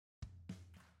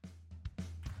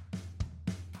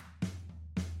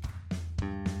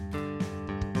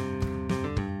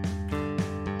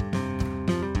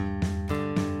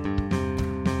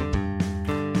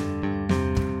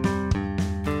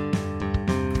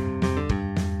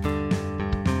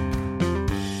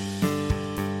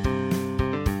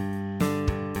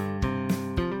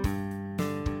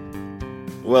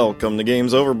Welcome to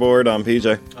Games Overboard. I'm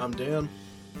PJ. I'm Dan.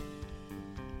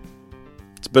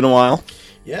 It's been a while.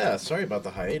 Yeah, sorry about the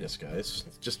hiatus, guys.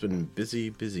 It's just been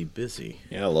busy.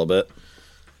 Yeah, a little bit.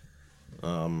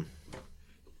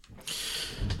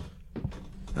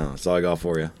 That's all I got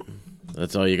for you.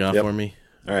 That's all you got for me?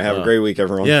 All right, have a great week,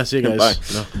 everyone. Yeah, see you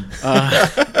guys.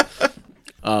 Bye.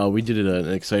 No. We did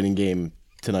an exciting game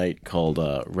tonight called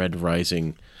Red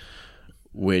Rising,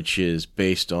 which is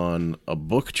based on a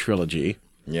book trilogy.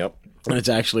 Yep. And it's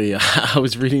actually, I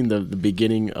was reading the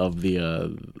beginning of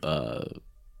the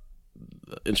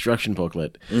instruction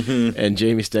booklet, and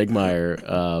Jamie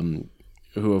Stegmaier,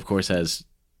 who of course has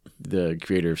the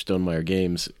creator of Stonemaier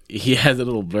Games, he has a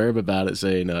little blurb about it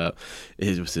saying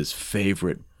it was his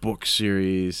favorite book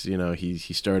series. You know, he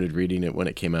started reading it when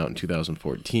it came out in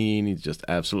 2014. He's just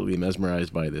absolutely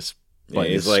mesmerized by this.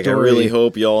 He's like, I really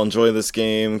hope y'all enjoy this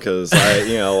game because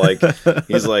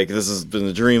he's like, this has been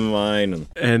a dream of mine.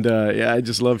 And I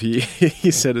just love he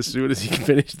said as soon as he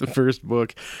finished the first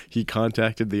book, he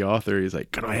contacted the author. He's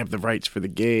like, can I have the rights for the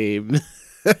game?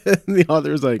 And the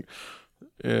author was like,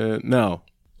 no.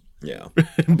 Yeah.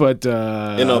 But in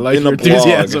I a like your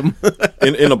enthusiasm.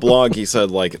 in a blog, he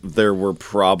said like there were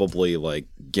probably like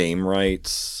game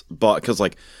rights, but because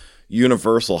like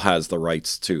Universal has the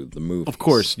rights to the movie. Of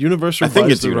course, Universal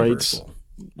buys the rights.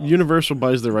 Universal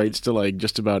buys the rights to like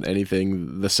just about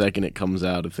anything the second it comes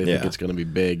out if they think it's going to be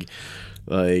big.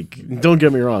 Like, don't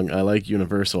get me wrong, I like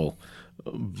Universal,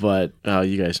 but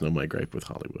you guys know my gripe with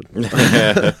Hollywood.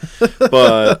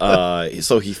 But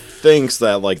so he thinks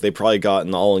that like they probably got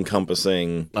an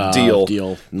all-encompassing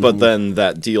deal. But then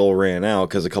that deal ran out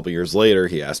because a couple years later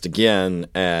he asked again,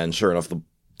 and sure enough, the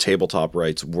tabletop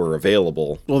rights were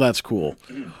available. Well, that's cool.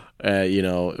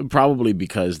 Probably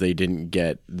because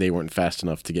they weren't fast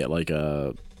enough to get like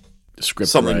a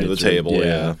script something rights to the table.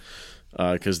 Yeah.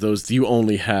 Because those, you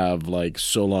only have like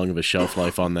so long of a shelf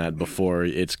life on that before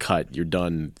it's cut. You're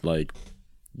done. Like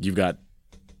you had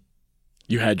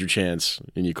your chance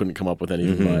and you couldn't come up with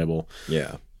anything viable.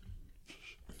 Yeah.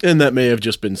 And that may have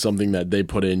just been something that they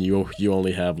put in. You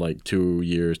only have like 2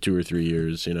 or 3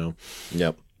 years.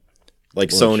 Yep. Like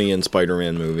Sony and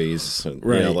Spider-Man movies,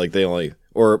 right? Like they only,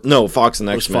 Fox and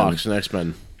X-Men. Fox and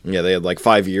X-Men. Yeah, they had like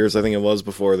 5 years, I think it was,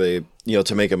 before they,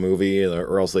 to make a movie,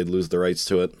 or else they'd lose the rights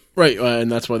to it. Right,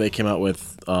 and that's why they came out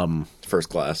with First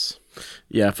Class.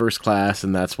 Yeah, First Class,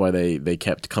 and that's why they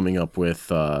kept coming up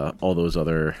with all those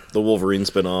other the Wolverine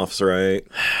spin-offs, right?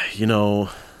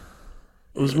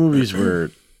 Those movies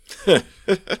were.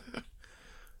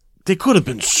 They could have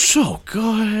been so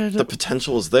good. The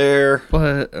potential is there.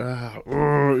 But,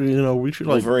 we should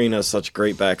Wolverine has such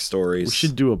great backstories. We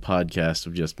should do a podcast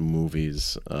of just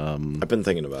movies. I've been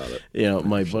thinking about it.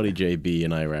 My buddy JB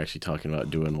and I were actually talking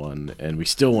about doing one, and we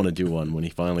still want to do one when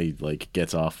he finally,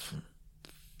 gets off,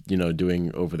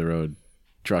 doing over-the-road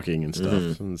trucking and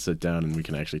stuff, and sit down and we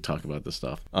can actually talk about this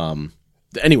stuff.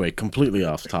 Anyway, completely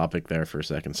off topic there for a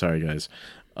second. Sorry, guys.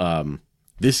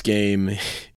 This game...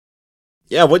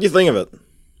 Yeah, what do you think of it?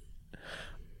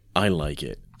 I like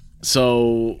it.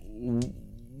 So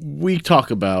we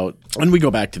talk about, and we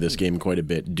go back to this game quite a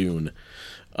bit, Dune.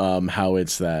 How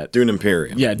it's that Dune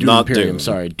Imperium. Yeah, Dune not Imperium. Dune.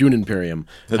 Sorry, Dune Imperium.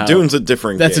 Dune's a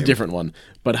different That's game. a different one.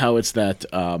 But how it's that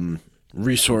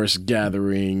resource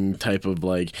gathering type of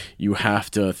you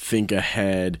have to think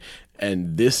ahead,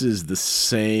 and this is the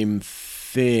same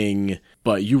thing,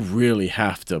 but you really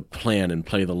have to plan and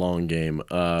play the long game.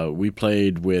 We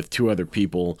played with 2 other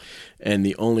people, and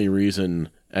the only reason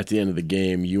at the end of the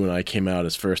game you and I came out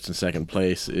as first and second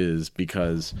place is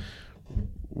because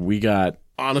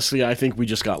honestly, I think we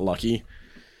just got lucky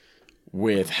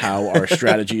with how our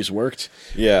strategies worked.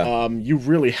 Yeah. You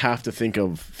really have to think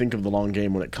of the long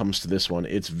game when it comes to this one.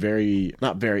 It's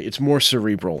it's more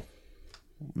cerebral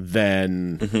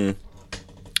than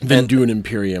Dune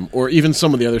Imperium, or even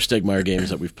some of the other Stegmaier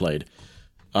games that we've played.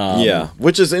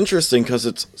 Which is interesting because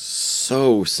it's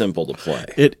so simple to play.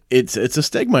 It's a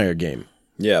Stegmaier game.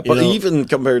 Yeah, but even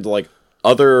compared to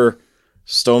other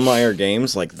Stonemaier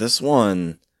games, this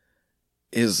one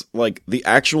is the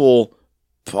actual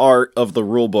part of the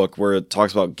rule book where it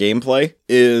talks about gameplay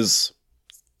is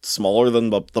smaller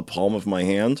than the palm of my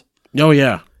hand. Oh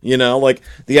yeah,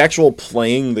 the actual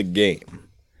playing the game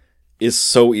is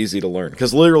so easy to learn.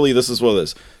 Because literally, this is what it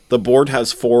is. The board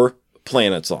has 4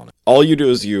 planets on it. All you do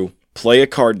is you play a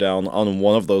card down on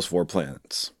one of those 4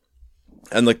 planets.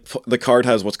 And the card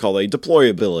has what's called a deploy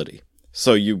ability.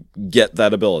 So you get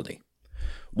that ability.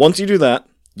 Once you do that,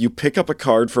 you pick up a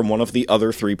card from one of the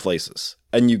other 3 places.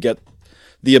 And you get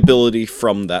the ability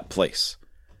from that place.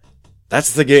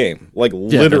 That's the game.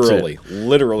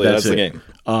 Literally, that's the game.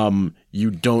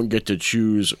 you don't get to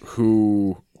choose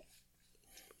who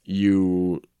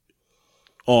you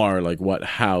are, like what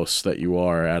house that you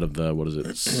are out of the, what is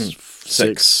it,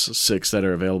 six that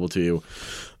are available to you.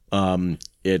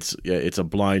 It's a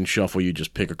blind shuffle. You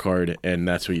just pick a card, and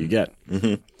that's what you get.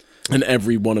 Mm-hmm. And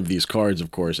every one of these cards,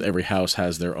 of course, every house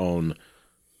has their own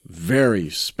very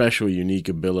special, unique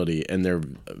ability, and they're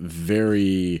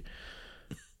very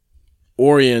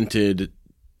oriented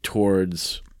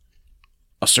towards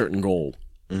a certain goal.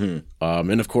 Mm-hmm.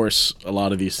 And of course, a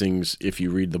lot of these things, if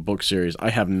you read the book series, I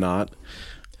have not.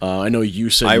 I know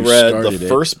you said I you read started the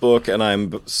first book, and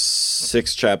I'm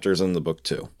 6 chapters in the book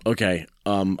 2. Okay.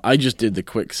 I just did the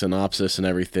quick synopsis and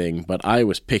everything, but I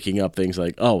was picking up things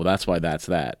like, oh, that's why that's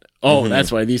that. Oh,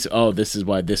 that's why these. Oh, this is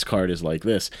why this card is like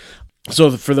this.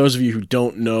 So for those of you who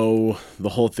don't know the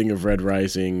whole thing of Red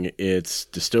Rising, it's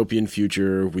dystopian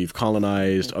future. We've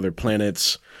colonized other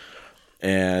planets,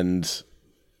 and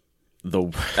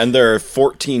there are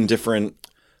 14 different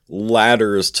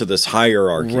ladders to this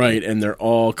hierarchy. Right, and they're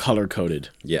all color-coded.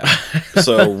 Yeah.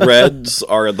 So reds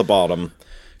are at the bottom,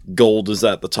 gold is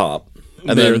at the top,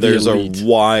 and then there's a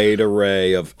wide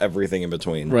array of everything in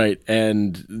between. Right,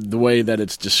 and the way that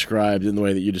it's described, and the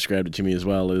way that you described it to me as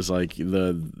well, is like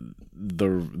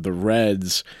the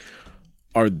reds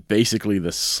are basically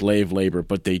the slave labor,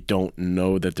 but they don't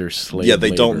know that they're slave labor. Yeah,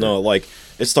 they don't know. Like,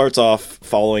 it starts off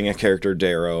following a character,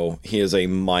 Darrow. He is a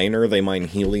miner. They mine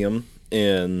helium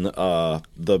in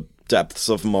the depths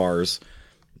of Mars.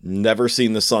 Never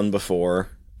seen the sun before,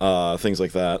 things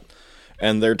like that.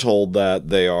 And they're told that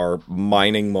they are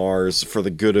mining Mars for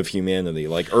the good of humanity.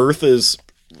 Like, Earth is,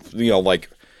 like,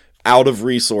 out of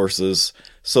resources,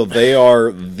 so they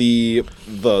are the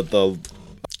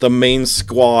main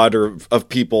squad of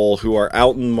people who are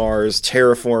out in Mars,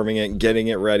 terraforming it, getting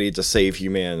it ready to save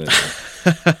humanity.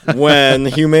 When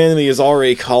humanity is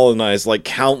already colonized, like,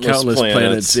 countless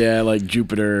planets. Yeah, like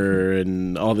Jupiter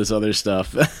and all this other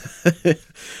stuff.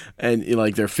 And,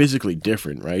 like, they're physically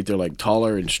different, right? They're, like,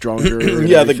 taller and stronger.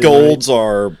 Yeah, the golds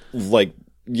are, like,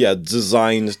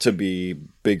 designed to be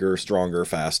bigger, stronger,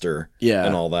 faster,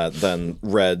 and all that, than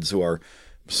reds, who are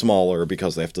smaller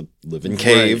because they have to live in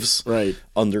caves, right.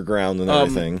 underground and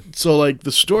everything. So, like,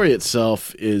 the story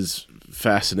itself is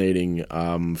fascinating.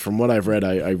 From what I've read,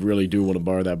 I really do want to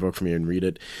borrow that book from you and read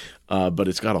it. But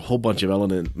it's got a whole bunch of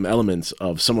elements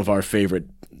of some of our favorite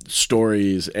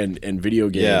stories and video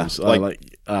games.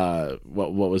 Yeah,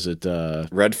 what was it?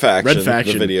 Red Faction,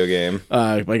 the video game.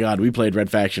 My God, we played Red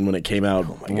Faction when it came out.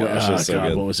 Oh my gosh, that's so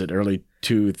good. What was it? Early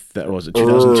 2002?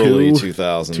 Early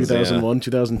 2000s, 2001,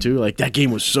 2002. Like, that game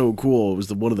was so cool. It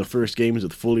was one of the first games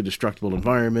with fully destructible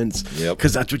environments. Yep.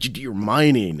 Because that's what you do. You're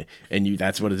mining, and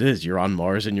that's what it is. You're on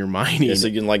Mars and you're mining. Yeah, so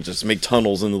you can, like, just make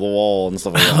tunnels into the wall and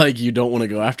stuff like that. Like, you don't want to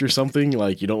go after something.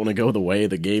 Like, you don't want to go the way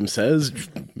the game says.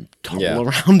 Tunnel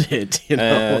around it.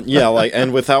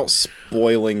 And without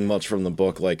spoiling much from the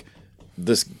book, like,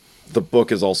 the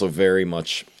book is also very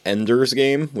much Ender's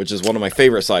Game, which is one of my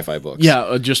favorite sci-fi books.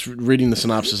 Yeah, just reading the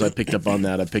synopsis, I picked up on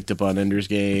that. I picked up on Ender's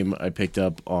Game. I picked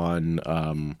up on,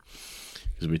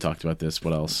 because we talked about this,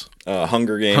 what else?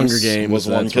 Hunger Games. Hunger Games was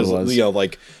one, because,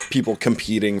 like, people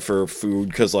competing for food,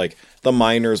 because, like, the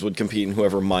miners would compete, and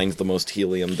whoever mined the most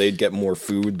helium, they'd get more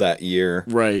food that year.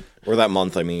 Right. Or that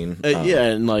month, I mean.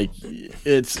 And, like,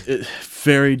 it's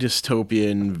very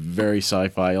dystopian, very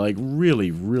sci-fi, like,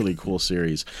 really, really cool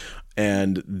series.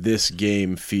 And this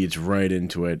game feeds right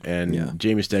into it. And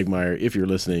Jamie Stegmaier, if you're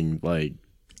listening, like...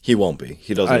 He won't be.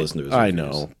 He doesn't listen to his reviews. I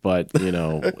know, but,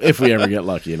 if we ever get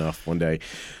lucky enough one day...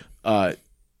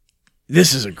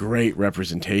 this is a great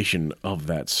representation of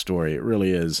that story. It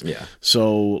really is. Yeah.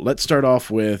 So let's start off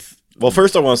with... Well,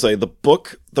 first I want to say,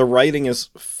 the writing is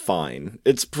fine.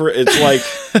 It's like...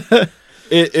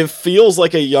 it feels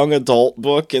like a young adult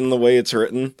book in the way it's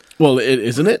written. Well,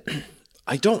 isn't it?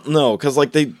 I don't know, because,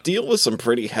 like, they deal with some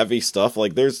pretty heavy stuff.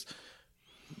 Like, there's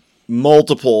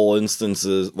multiple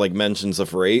instances, like, mentions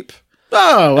of rape.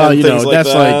 Oh, well,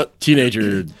 that's like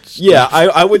teenager. Yeah,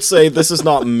 I would say this is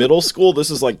not middle school.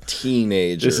 This is like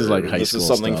teenager. This is like high school. This is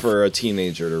something stuff for a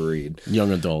teenager to read.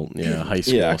 Young adult, high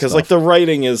school. Yeah, because, like, the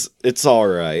writing it's all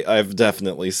right. I've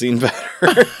definitely seen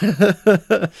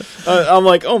better. I'm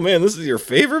like, oh man, this is your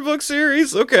favorite book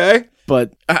series? Okay.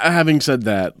 But having said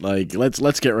that, like,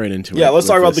 let's get right into it. Yeah, let's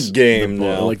talk about the game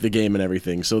now. Like, the game and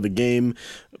everything. So the game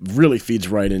really feeds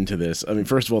right into this. I mean,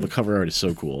 first of all, the cover art is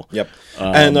so cool. Yep.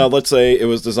 And let's say it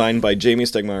was designed by Jamie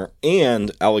Stegmaier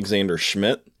and Alexander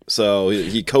Schmidt. So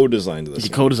he co-designed this. He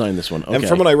co-designed this one. Okay. And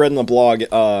from what I read in the blog,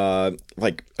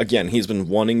 like, again, he's been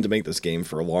wanting to make this game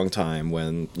for a long time.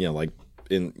 When, like,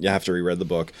 you have to reread the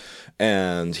book,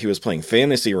 and he was playing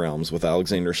Fantasy Realms with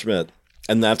Alexander Schmidt,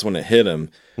 and that's when it hit him.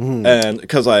 And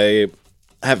because I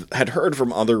had heard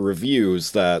from other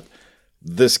reviews that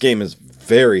this game is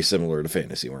very similar to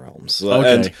Fantasy Realms.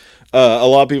 And a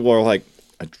lot of people are like,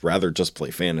 I'd rather just play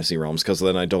Fantasy Realms because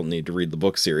then I don't need to read the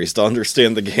book series to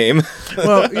understand the game.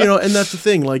 Well, and that's the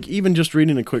thing. Like, even just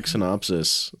reading a quick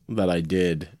synopsis that I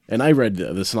did, and I read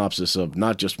the synopsis of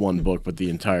not just one book, but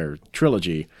the entire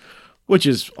trilogy, which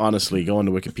is honestly, going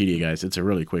to Wikipedia, guys, it's a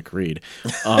really quick read.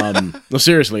 No,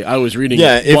 seriously, I was reading.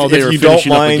 Yeah, while they were if you don't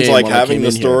finishing up the mind game like while I having came the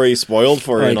in here. story spoiled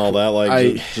for you and all that,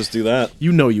 like just do that.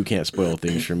 You can't spoil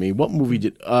things for me. What movie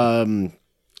did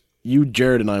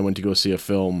Jared and I went to go see a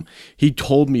film. He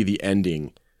told me the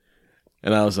ending,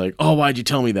 and I was like, "Oh, why'd you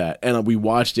tell me that?" And we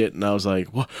watched it, and I was like,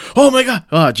 "Oh my god!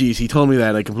 Oh, geez, he told me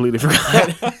that. I completely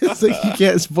forgot." It's like, you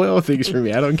can't spoil things for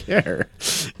me. I don't care.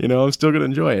 I'm still gonna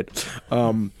enjoy it.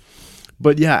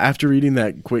 But yeah, after reading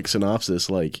that quick synopsis,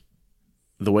 like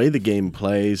the way the game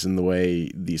plays and the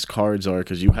way these cards are,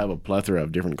 because you have a plethora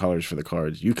of different colors for the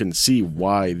cards, you can see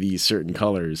why these certain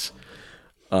colors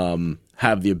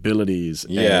have the abilities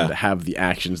and have the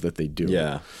actions that they do.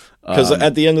 Yeah. Because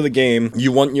at the end of the game,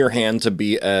 you want your hand to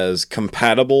be as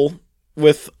compatible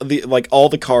with all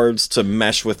the cards to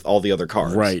mesh with all the other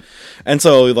cards. Right. And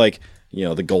so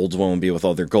the golds won't be with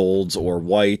other golds or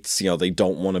whites. They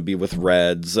don't want to be with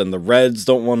reds, and the reds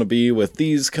don't want to be with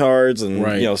these cards, and so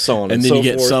on and so forth. And then you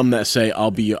get some that say,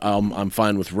 I'm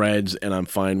fine with reds, and I'm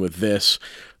fine with this.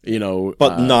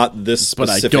 But not this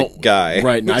specific guy,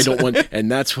 right? And I don't want, and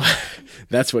that's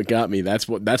what got me.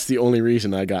 That's the only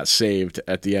reason I got saved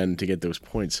at the end to get those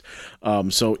points.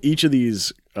 So each of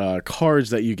these cards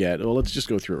that you get, well, let's just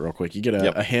go through it real quick. You get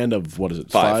a hand of, what is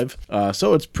it, 5?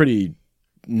 So it's pretty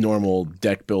normal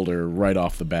deck builder right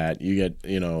off the bat. You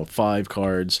get 5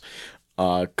 cards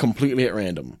completely at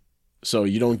random. So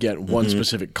you don't get one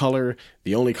specific color.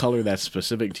 The only color that's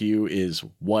specific to you is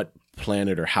what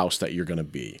planet or house that you're going to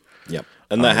be. Yep.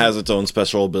 And that has its own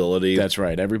special ability. That's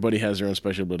right. Everybody has their own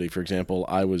special ability. For example,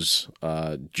 I was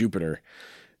Jupiter,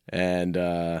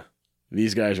 and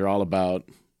these guys are all about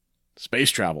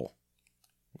space travel.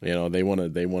 They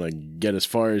want to get as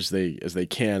far as they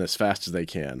can, as fast as they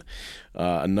can.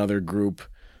 Another group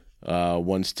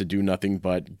wants to do nothing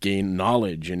but gain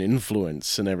knowledge and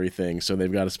influence and everything. So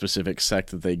they've got a specific sect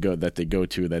that they go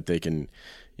to that they can,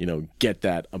 get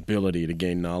that ability to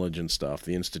gain knowledge and stuff.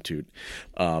 The Institute.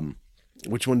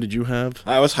 Which one did you have?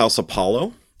 I was House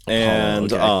Apollo, and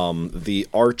the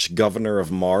Arch Governor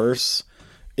of Mars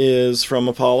is from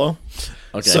Apollo.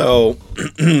 Okay. So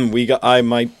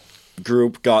my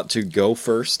group got to go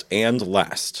first and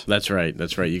last. That's right.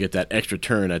 You get that extra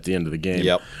turn at the end of the game.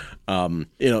 Yep.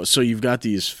 So you've got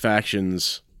these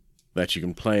factions that you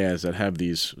can play as that have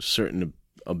these certain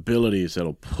abilities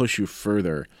that'll push you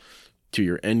further to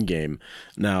your end game.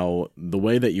 Now, the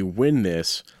way that you win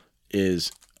this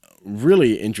is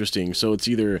really interesting. So it's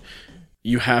either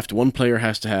one player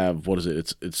has to have, what is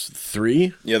it? It's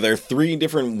 3? Yeah, there are 3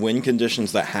 different win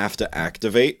conditions that have to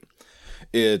activate.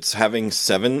 It's having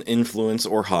 7 influence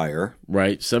or higher.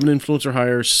 Right, 7 influence or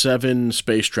higher, 7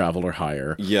 space travel or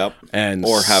higher. Yep.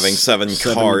 Or having 7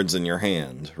 cards in your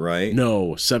hand, right?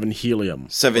 No, 7 helium.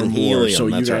 7 helium, so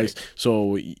that's right.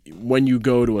 So when you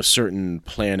go to a certain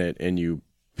planet and you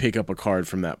pick up a card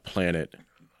from that planet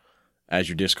as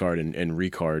your discard and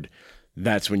recard,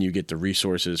 that's when you get the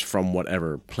resources from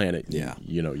whatever planet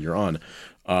you're on.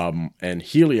 And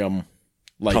helium,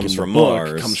 like comes from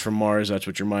Mars. Comes from Mars. That's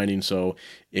what you're mining. So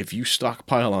if you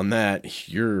stockpile on that,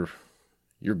 you're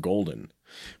golden.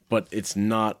 But it's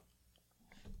not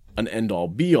an end all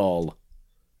be all.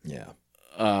 Yeah.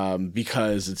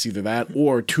 Because it's either that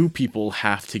or 2 people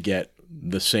have to get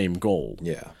the same gold.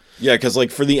 Yeah. Yeah, because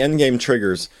for the end game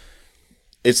triggers,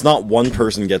 it's not one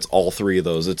person gets all 3 of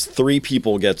those. It's 3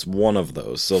 people gets one of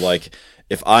those. So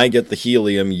if I get the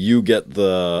helium, you get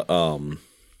the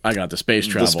I got the space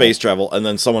travel. The space travel, and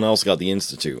then someone else got the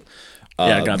Institute.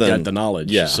 Got the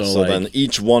knowledge. Yeah, so then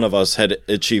each one of us had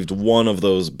achieved one of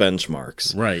those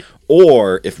benchmarks. Right.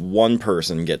 Or if one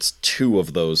person gets 2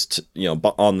 of those,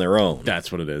 on their own.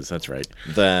 That's what it is. That's right.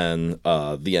 Then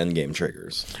the end game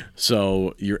triggers.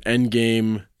 So your end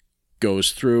game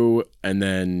goes through, and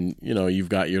then you've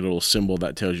got your little symbol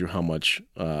that tells you how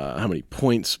many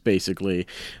points basically,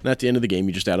 and at the end of the game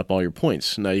you just add up all your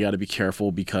points. Now you got to be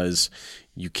careful because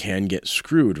you can get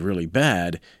screwed really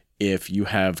bad if you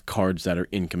have cards that are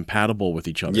incompatible with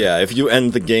each other. Yeah, if you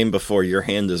end the game before your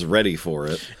hand is ready for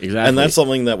it. Exactly. And that's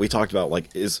something that we talked about,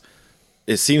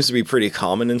 it seems to be pretty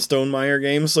common in Stonemaier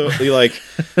games. So,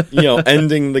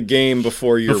 ending the game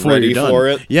before you're ready for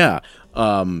it. Yeah.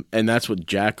 And that's what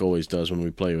Jack always does when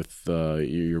we play with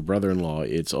your brother-in-law.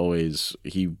 It's always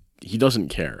he doesn't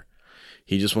care.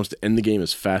 He just wants to end the game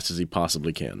as fast as he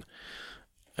possibly can,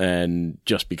 and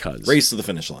just because Race to the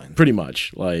finish line. pretty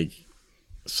much like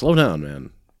slow down, man.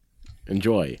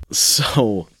 Enjoy.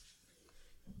 So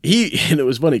and it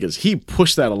was funny because he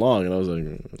pushed that along, and I was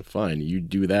like, fine, you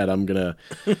do that. I'm gonna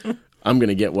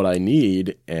get what I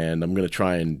need, and I'm gonna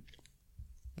try and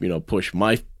push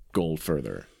my goal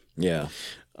further. Yeah.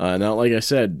 Now, like I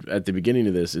said at the beginning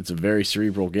of this, it's a very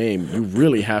cerebral game. You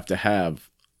really have to have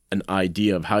an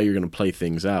idea of how you're going to play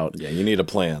things out. Yeah, you need a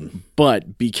plan.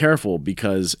 But be careful,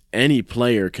 because any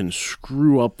player can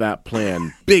screw up that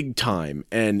plan big time,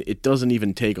 and it doesn't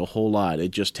even take a whole lot.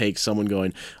 It just takes someone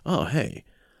going, oh, hey,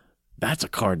 that's a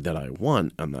card that I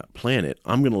want on that planet.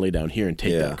 I'm going to lay down here and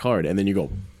take that card. And then you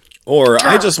go... Or,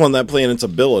 I just want that planet's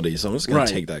ability, so I'm just going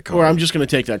to take that card. Or I'm just going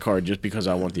to take that card just because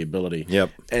I want the ability.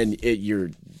 Yep. And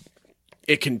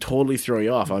it can totally throw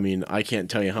you off. I mean, I can't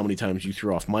tell you how many times you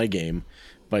threw off my game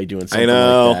by doing something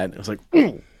like that. It was like,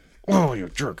 oh, you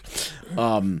jerk.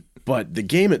 But the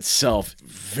game itself,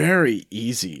 very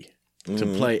easy to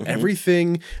play.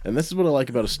 Everything, and this is what I like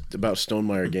about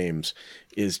Stonemaier games,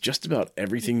 is just about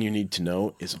everything you need to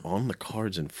know is on the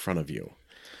cards in front of you.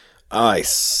 I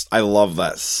love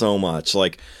that so much.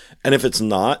 And if it's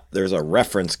not, there's a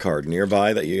reference card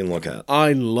nearby that you can look at.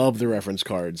 I love the reference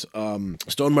cards.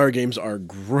 Stonemaier games are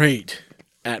great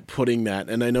at putting that,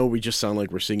 and I know we just sound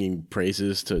like we're singing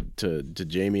praises to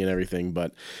Jamie and everything,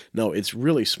 but no, it's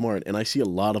really smart, and I see a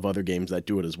lot of other games that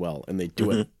do it as well, and they do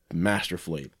it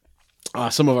masterfully.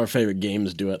 Some of our favorite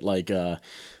games do it, like our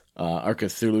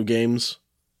Cthulhu games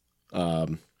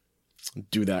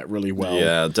do that really well.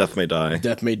 Yeah, Death May Die.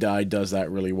 Death May Die does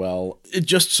that really well. It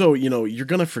just so, you're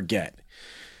going to forget.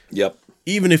 Yep.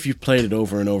 Even if you've played it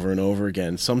over and over and over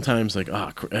again, sometimes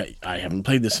I haven't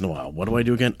played this in a while. What do I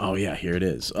do again? Oh yeah, here it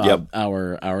is. Yep.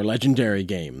 Our legendary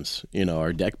games,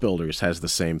 our deck builders has the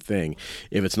same thing.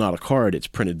 If it's not a card, it's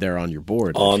printed there on your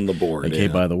board. On the board. Okay,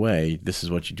 by the way, this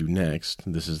is what you do next.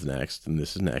 This is next, and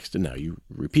this is next, and now you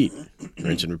repeat,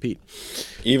 rinse and repeat.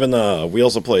 Even we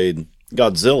also played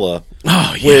Godzilla,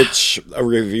 which a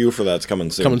review for that's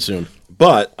coming soon.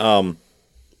 But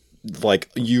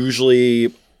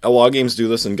usually a lot of games do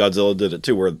this, and Godzilla did it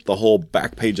too, where the whole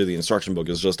back page of the instruction book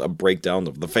is just a breakdown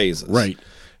of the phases. Right.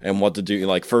 And what to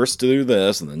do, first do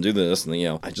this, and then do this, and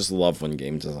then, I just love when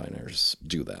game designers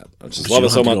do that. I just love it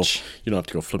so much. You don't have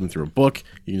to go flipping through a book.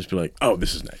 You can just be like, oh,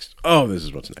 this is next. Oh, this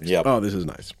is what's next. Yep. Oh, this is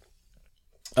nice.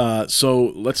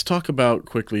 So let's talk about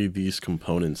quickly these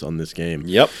components on this game.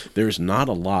 Yep. There's not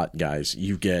a lot, guys.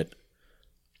 You get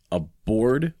a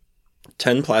board,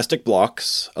 10 plastic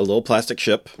blocks, a little plastic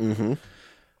ship,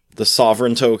 the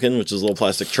Sovereign token, which is a little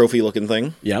plastic trophy-looking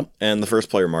thing. Yep. And the first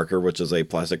player marker, which is a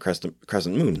plastic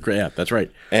crescent moon. Yeah, that's right.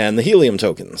 And the helium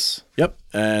tokens. Yep.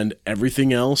 And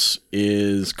everything else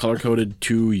is color-coded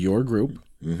to your group.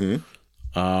 And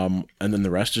then the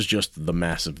rest is just the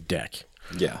massive deck.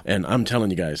 Yeah. And I'm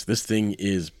telling you guys, this thing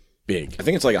is big. I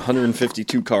think it's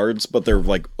 152 cards, but they're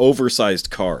oversized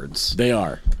cards. They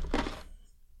are.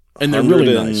 And they're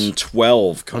really nice.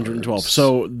 112 cards. 112.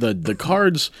 So the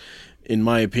cards, in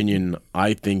my opinion,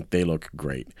 I think they look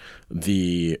great.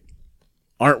 The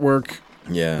artwork,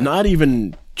 not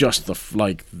even just the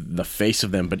face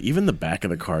of them, but even the back of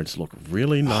the cards look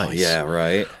really nice. Oh, yeah,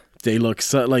 right. They look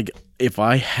so if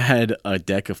I had a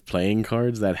deck of playing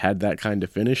cards that had that kind of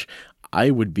finish, I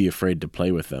would be afraid to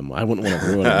play with them. I wouldn't want to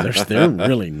ruin them. They're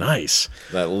really nice.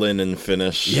 That linen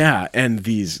finish. Yeah, and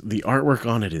the artwork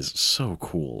on it is so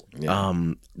cool. Yeah,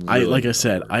 like I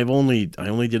said, I only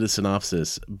did a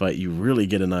synopsis, but you really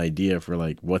get an idea for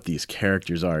what these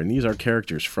characters are, and these are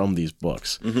characters from these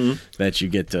books that you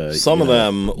get to. Some of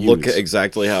them look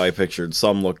exactly how I pictured.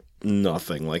 Some look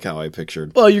nothing like how I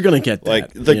pictured. Well, you're gonna get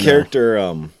that. The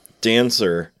character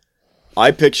Dancer,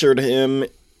 I pictured him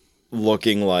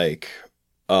looking like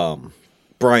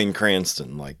Bryan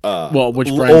Cranston, which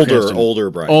Bryan Cranston? Older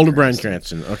Bryan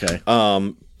Cranston. Okay.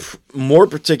 More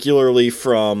particularly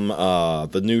from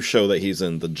the new show that he's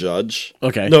in, The Judge.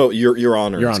 Okay. No, Your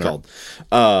Honor. It's called.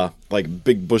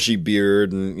 Big bushy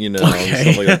beard and and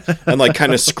stuff like that, and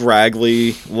kind of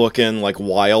scraggly looking,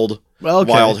 wild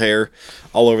hair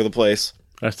all over the place.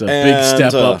 That's a big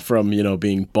step up from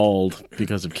being bald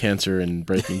because of cancer and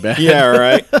Breaking Bad. Yeah,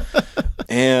 right.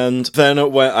 And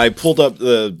then when I pulled up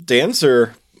the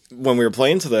Dancer when we were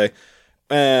playing today,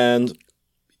 and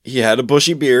he had a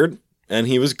bushy beard, and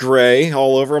he was gray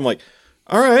all over. I'm like,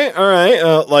 all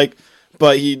right.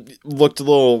 But he looked a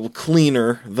little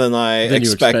cleaner than I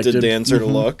expected Dancer to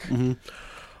look.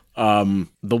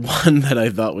 The one that I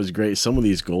thought was great, some of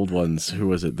these gold ones, who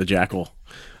was it? The Jackal.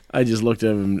 I just looked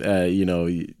at him,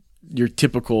 your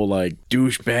typical like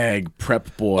douchebag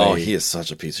prep boy. Oh, he is such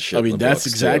a piece of shit. I mean, that's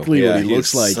exactly what he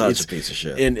looks like. Such a piece of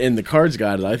shit. And the cards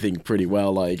got it, I think, pretty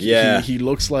well. Like, he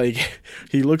looks like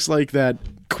that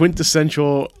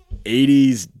quintessential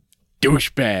 '80s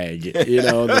douchebag.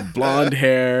 The blonde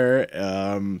hair.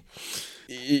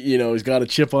 He's got a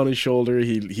chip on his shoulder.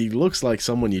 He looks like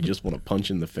someone you just want to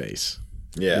punch in the face.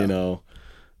 Yeah.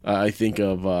 I think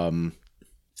of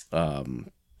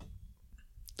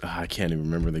I can't even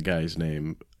remember the guy's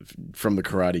name from the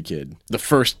Karate Kid. The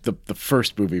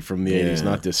first movie from the 80s,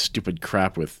 not this stupid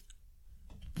crap with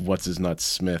what's his nuts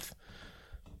Smith.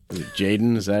 Is it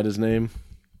Jaden? Is that his name?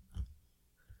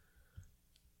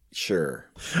 Sure.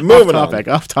 Moving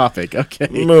off topic. Okay.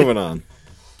 Moving on.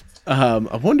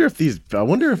 I wonder if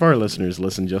our listeners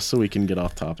listen just so we can get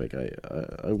off topic.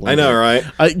 I know, right?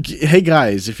 Hey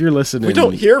guys, if you're listening, we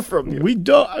don't hear from you. We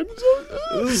don't.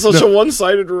 This is such a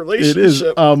one-sided relationship. It is.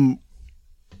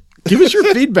 Give us your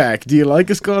feedback. Do you like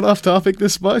us going off topic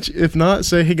this much? If not,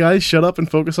 say, hey guys, shut up and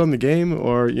focus on the game,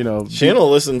 or Channel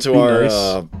listened to our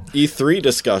E3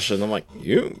 discussion. I'm like,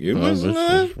 you listen to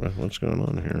that? What's going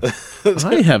on here?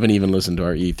 I haven't even listened to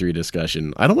our E3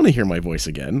 discussion. I don't want to hear my voice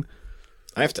again.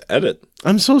 I have to edit.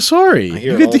 I'm so sorry.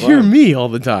 You get to hear me all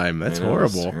the time. That's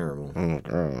horrible. That's terrible.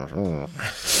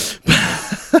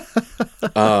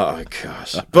 Oh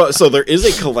gosh. But so there is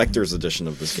a collector's edition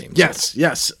of this game. Yes.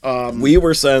 We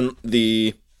were sent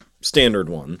the standard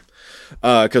one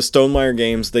because Stonemaier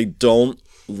Games, they don't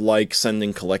like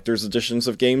sending collector's editions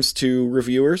of games to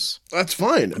reviewers. That's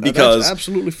fine. Because that's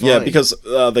absolutely fine. Yeah, because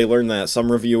they learned that some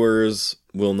reviewers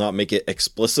will not make it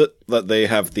explicit that they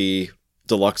have the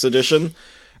deluxe edition,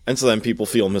 and so then people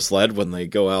feel misled when they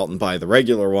go out and buy the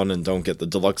regular one and don't get the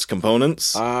deluxe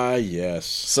components. Yes.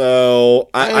 So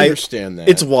I understand that.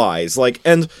 It's wise.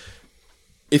 And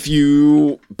if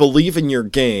you believe in your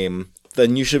game,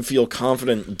 then you should feel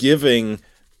confident giving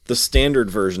the standard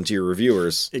version to your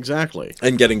reviewers. Exactly.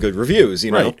 And getting good reviews,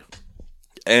 Right.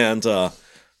 And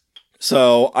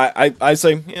so I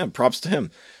say, yeah, props to him.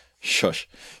 Shush.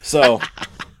 So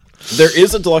there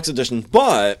is a deluxe edition,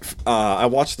 but I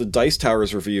watched the Dice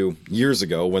Towers review years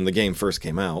ago when the game first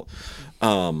came out.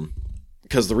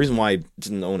 Because the reason why I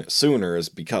didn't own it sooner is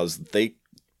because they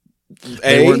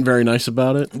weren't very nice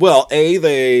about it. Well,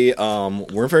 they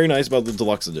weren't very nice about the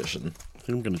deluxe edition. I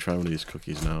think I'm going to try one of these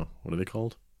cookies now. What are they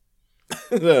called?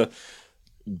 The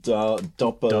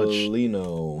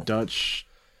Doppelino. Dutch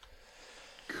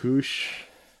Kush.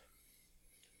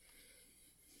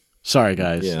 Sorry,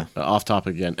 guys. Yeah. Off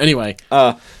topic again. Anyway,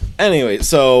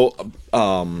 so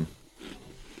the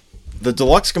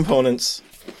deluxe components.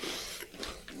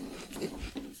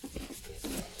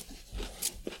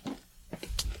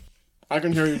 I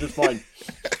can hear you just fine.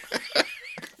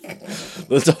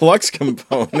 The deluxe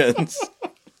components.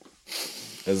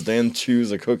 As Dan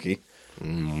chews a cookie.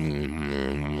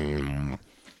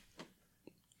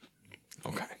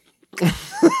 Okay.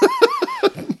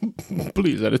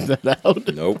 Please edit that out.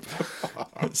 Nope.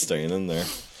 It's staying in there.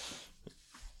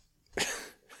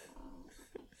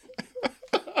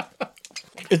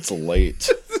 It's late.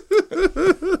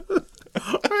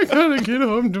 I gotta get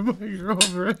home to my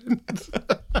girlfriend.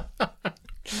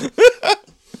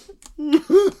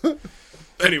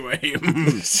 Anyway,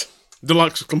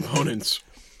 deluxe components.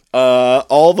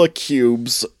 All the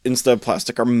cubes, instead of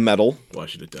plastic, are metal.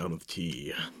 Washing it down with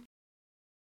tea.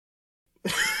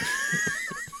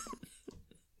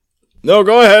 No,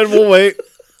 go ahead. We'll wait.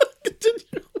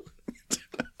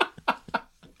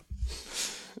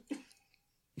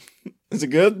 Is it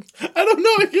good? I don't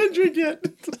know. I can't drink yet.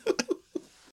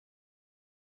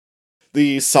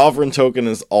 The sovereign token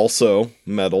is also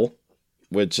metal,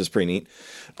 which is pretty neat.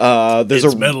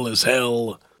 It's metal as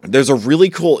hell. There's a really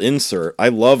cool insert. I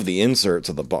love the insert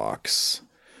to the box,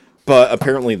 but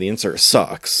apparently the insert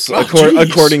sucks,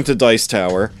 according to Dice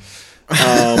Tower.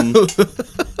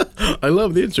 I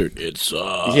love the insert. It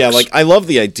sucks. Yeah, I love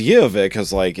the idea of it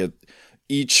because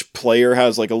each player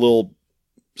has a little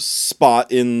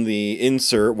spot in the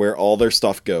insert where all their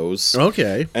stuff goes.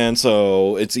 Okay. And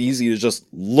so it's easy to just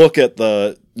look at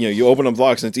you open up the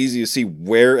box and it's easy to see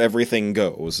where everything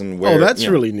goes and where. Oh, that's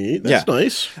really neat. That's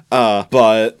nice.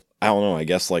 But I don't know. I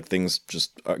guess things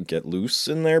just get loose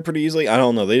in there pretty easily. I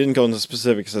don't know. They didn't go into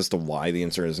specifics as to why the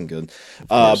insert isn't good.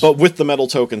 But with the metal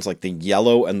tokens, the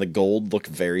yellow and the gold look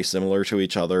very similar to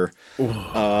each other.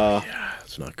 Yeah,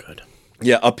 it's not good.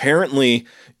 Yeah, apparently,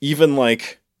 even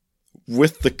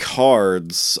with the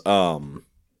cards,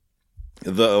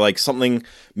 The like something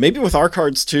maybe with our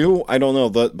cards too. I don't know.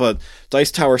 But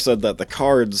Dice Tower said that the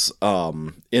cards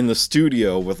in the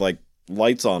studio with like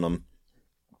lights on them,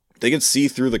 they could see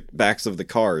through the backs of the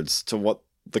cards to what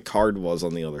the card was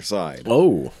on the other side.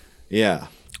 Oh, Yeah,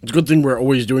 it's a good thing we're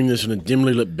always doing this in a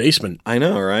dimly lit basement. I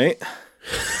know, right?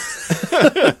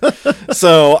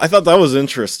 So I thought that was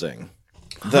interesting.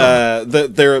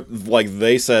 That they're like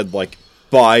they said like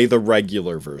buy the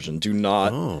regular version. Do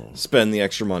not spend the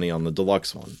extra money on the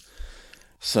deluxe one.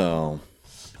 So,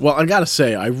 Well, I gotta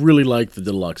say, I really like the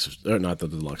deluxe, or not the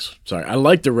deluxe. Sorry, I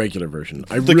like the regular version.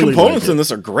 the really components like it. in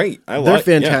this are great. They're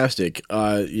fantastic.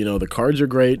 The cards are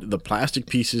great. The plastic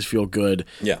pieces feel good.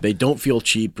 Yeah. They don't feel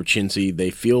cheap or chintzy.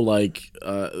 They feel like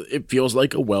it feels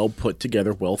like a well put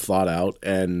together, well thought out,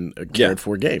 and a cared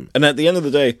for game. And at the end of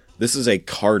the day, this is a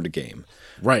card game.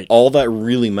 Right. All that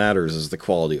really matters is the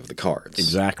quality of the cards.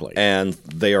 Exactly. And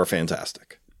they are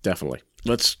fantastic. Definitely.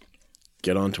 Let's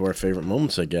get on to our favorite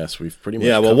moments, I guess. We've pretty much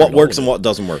Well, covered what all works of and it. what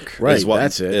doesn't work Right, is what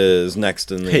that's it. is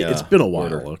next in the Hey, it's been a while,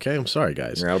 order. okay? I'm sorry,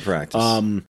 guys. You're out of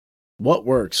practice. What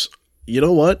works? You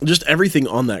know what? Just everything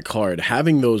on that card,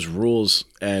 having those rules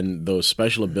and those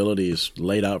special abilities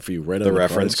laid out for you right on the the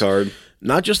reference cards. card.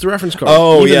 Not just the reference card.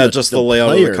 Oh, even yeah, just the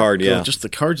layout of the player, card, yeah. Just the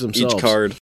cards themselves. Each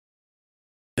card.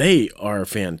 They are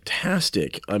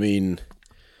fantastic. I mean,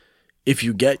 if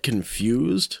you get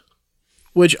confused,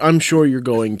 which I'm sure you're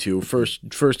going to,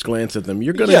 first glance at them,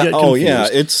 you're going to get confused. Oh, yeah.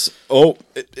 It's,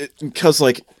 because,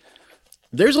 like,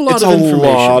 There's a lot it's of information. a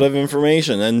lot of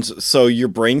information. And so your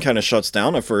brain kind of shuts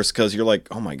down at first because you're like,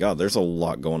 oh my God, there's a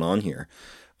lot going on here.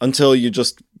 Until you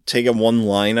just take it one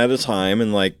line at a time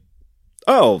and like,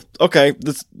 oh, okay,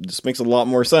 this makes a lot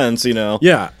more sense, you know?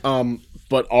 Yeah,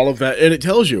 but all of that, and it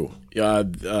tells you,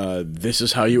 this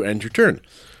is how you end your turn.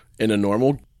 In a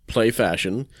normal play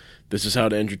fashion, this is how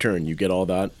to end your turn. You get all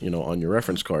that, on your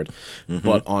reference card. Mm-hmm.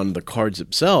 But on the cards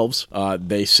themselves,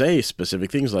 they say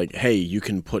specific things like, hey, you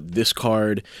can put this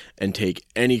card and take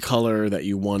any color that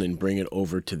you want and bring it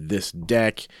over to this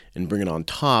deck and bring it on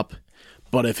top.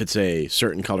 But if it's a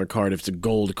certain color card, if it's a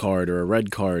gold card or a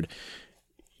red card,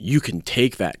 you can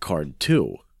take that card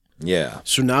too. Yeah.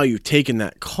 So now you've taken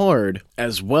that card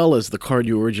as well as the card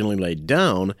you originally laid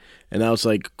down, and now it's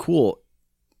like, cool,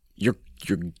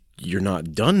 you're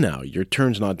not done now. Your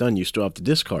turn's not done. You still have to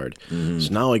discard. Mm-hmm.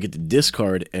 So now I get to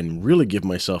discard and really give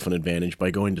myself an advantage by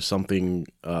going to something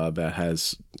that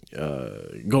has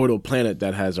go to a planet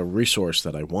that has a resource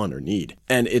that I want or need,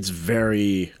 and it's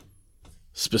very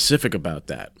specific about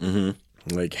that.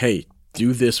 Mm-hmm. Like, hey,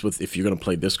 do this with if you're going to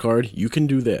play this card, you can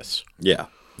do this. Yeah.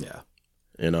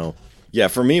 Yeah,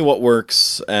 for me, what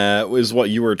works is what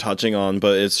you were touching on,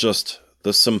 but it's just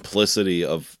the simplicity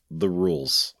of the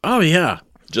rules. Oh, yeah.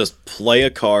 Just play a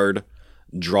card,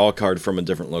 draw a card from a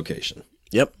different location.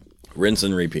 Yep. Rinse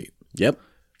and repeat. Yep.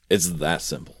 It's that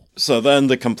simple. So then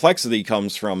the complexity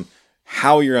comes from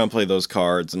how you're going to play those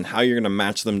cards and how you're going to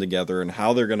match them together and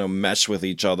how they're going to mesh with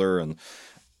each other. And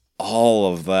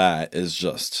all of that is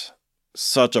just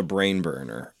such a brain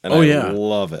burner, and I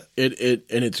love it.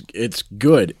 It's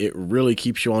good. It really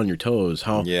keeps you on your toes.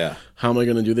 How am I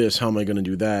going to do this? How am I going to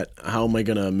do that? How am I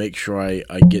going to make sure I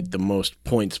get the most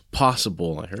points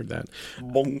possible? I heard that.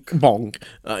 Bonk. Bonk.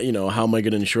 How am I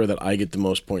going to ensure that I get the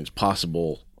most points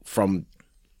possible from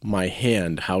my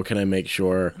hand? How can I make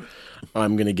sure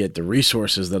I'm going to get the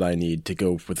resources that I need to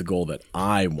go with the goal that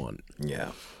I want? Yeah.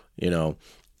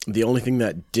 The only thing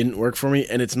that didn't work for me,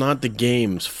 and it's not the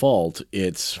game's fault,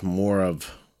 it's more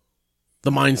of the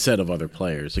mindset of other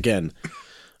players. Again,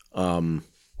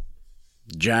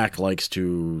 Jack likes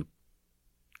to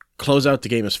close out the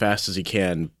game as fast as he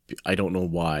can. I don't know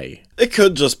why. It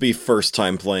could just be first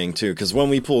time playing too, because when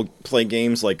we play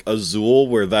games like Azul,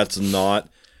 where that's not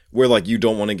where like you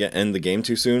don't want to end the game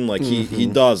too soon, like he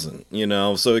doesn't,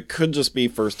 So it could just be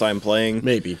first time playing.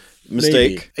 Maybe.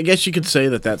 Mistake. Maybe. I guess you could say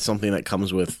that that's something that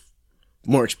comes with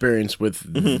more experience with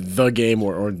the game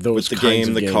or those with the kinds game,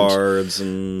 of the games. cards,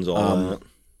 and all that.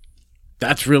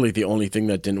 That's really the only thing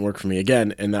that didn't work for me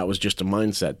again, and that was just a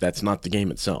mindset. That's not the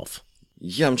game itself.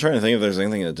 Yeah, I'm trying to think if there's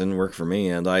anything that didn't work for me,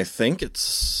 and I think it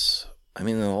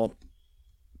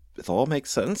all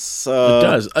makes sense. It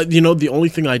does. The only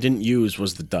thing I didn't use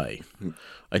was the die.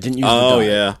 I didn't use the die. Oh,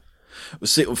 yeah.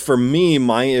 See, for me,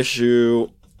 my issue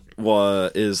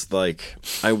is like,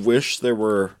 I wish there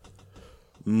were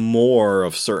more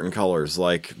of certain colors.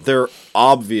 Like, there are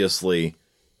obviously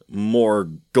more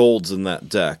golds in that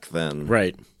deck than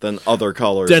other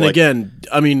colors. Then again,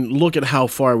 look at how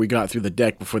far we got through the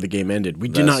deck before the game ended. We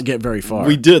did not get very far.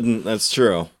 We didn't, that's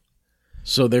true.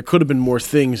 So there could have been more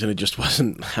things, and it just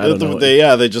wasn't. I don't know.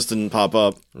 They just didn't pop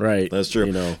up. Right. That's true.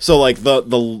 You know. So like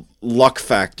the luck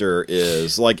factor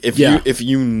is like if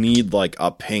you need like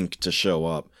a pink to show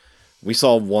up. We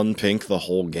saw one pink the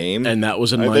whole game, and that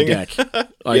was in my deck.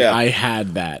 Like Yeah. I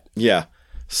had that. Yeah.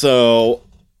 So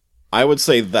I would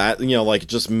say that, like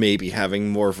just maybe having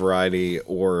more variety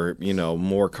or,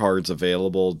 more cards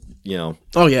available,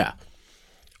 Oh yeah.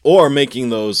 or making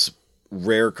those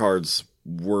rare cards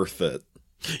worth it.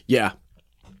 Yeah.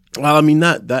 Well, I mean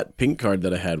that pink card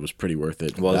that I had was pretty worth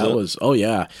it. Was it? Oh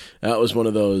yeah. That was one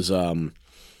of those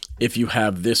if you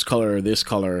have this color or this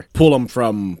color, pull them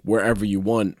from wherever you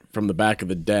want from the back of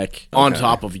the deck on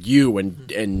top of you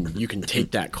and you can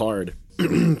take that card.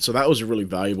 So that was a really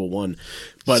valuable one.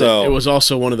 But it was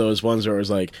also one of those ones where it was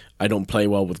like, I don't play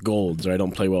well with golds, or I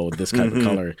don't play well with this kind of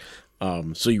color.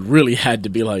 So you really had to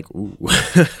be like, ooh,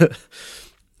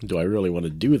 do I really want to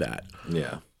do that?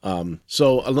 Yeah.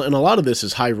 So, and a lot of this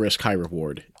is high risk, high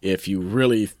reward. If you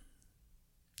really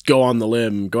go out on a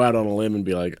limb and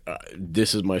be like,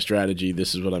 this is my strategy,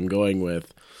 this is what I'm going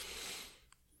with,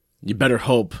 you better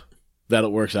hope that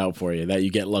it works out for you, that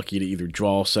you get lucky to either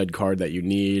draw said card that you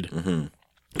need,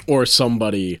 or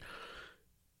somebody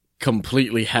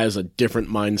completely has a different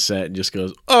mindset and just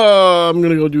goes, oh, I'm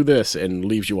going to go do this, and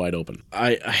leaves you wide open.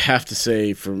 I have to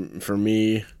say, for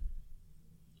me,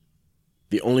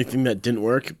 the only thing that didn't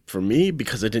work for me,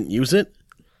 because I didn't use it,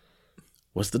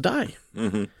 was the die.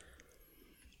 Mm-hmm.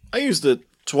 I used it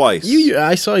twice.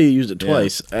 I saw you use it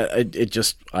twice. Yeah.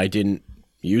 I didn't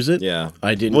use it. Yeah,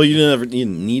 I didn't. Well, you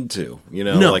didn't need to.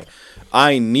 No. Like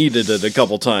I needed it a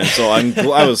couple times, so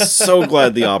I was so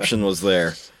glad the option was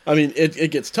there. I mean,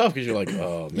 it gets tough because you're like,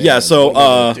 oh man. Yeah. So what do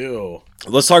I do?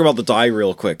 Let's talk about the die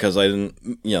real quick because I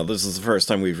didn't. This is the first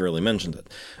time we've really mentioned it.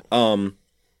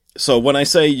 So when I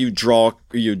say you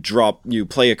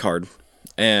play a card,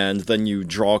 and then you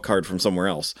draw a card from somewhere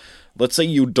else. Let's say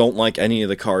you don't like any of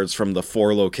the cards from the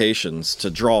 4 locations to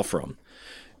draw from.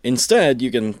 Instead, you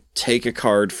can take a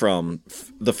card from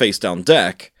the face-down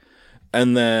deck,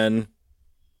 and then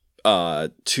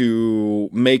to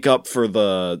make up for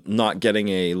the not getting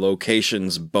a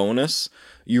locations bonus,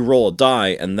 you roll a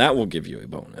die, and that will give you a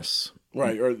bonus.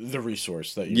 Right, or the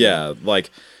resource that you... Yeah,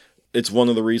 like, it's one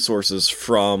of the resources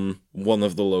from one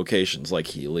of the locations, like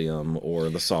Helium, or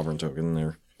the Sovereign Token,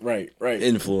 or... Right.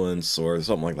 Influence or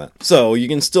something like that. So you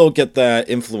can still get that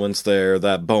influence there,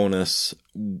 that bonus,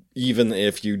 even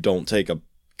if you don't take a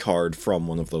card from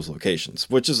one of those locations,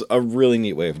 which is a really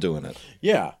neat way of doing it.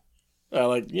 Yeah.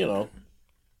 If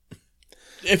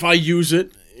I use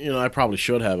it, I probably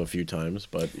should have a few times,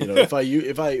 but if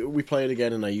we play it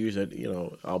again and I use it,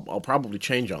 I'll probably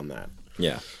change on that.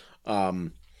 Yeah. So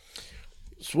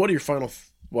what are your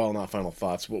not final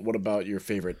thoughts, but what about your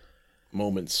favorite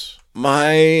moments?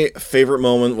 My favorite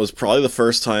moment was probably the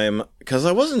first time, because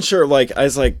I wasn't sure, I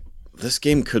was like, this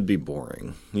game could be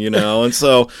boring, and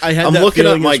so I'm looking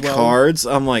at my cards,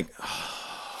 I'm like,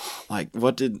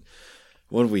 what did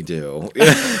we do?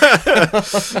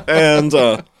 And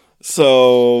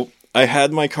so I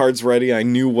had my cards ready, I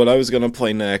knew what I was going to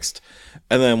play next,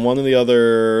 and then one of the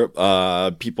other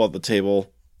people at the table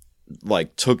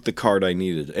took the card I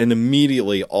needed, and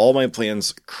immediately all my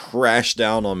plans crashed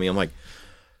down on me. I'm like,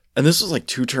 and this was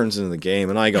 2 turns into the game,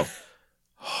 and I go,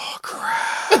 oh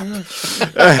crap.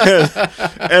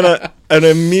 and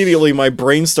immediately my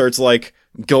brain starts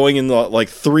going in the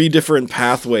 3 different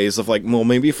pathways of well,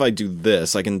 maybe if I do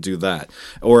this, I can do that,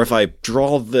 or if I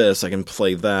draw this, I can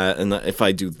play that, and if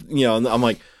I do, and I'm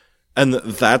like, and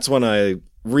that's when I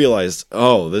realized,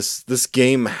 oh, this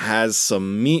game has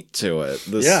some meat to it.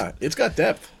 Yeah, it's got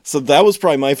depth. So that was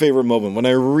probably my favorite moment, when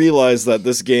I realized that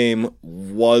this game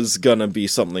was gonna be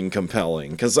something compelling.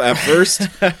 Because at first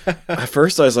I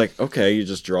was like, okay, you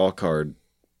just draw a card,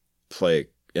 play,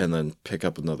 and then pick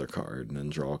up another card, and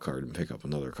then draw a card and pick up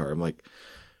another card. I'm like,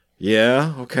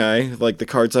 yeah, okay, the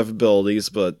cards have abilities,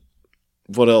 but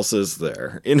what else is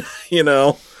there?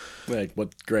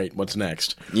 What's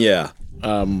next? Yeah.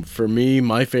 For me,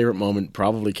 my favorite moment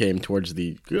probably came towards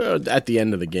at the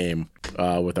end of the game,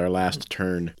 with our last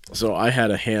turn. So I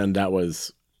had a hand that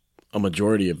was a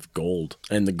majority of gold,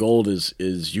 and the gold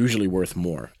is usually worth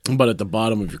more. But at the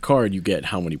bottom of your card, you get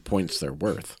how many points they're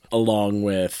worth, along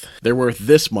with they're worth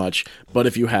this much, but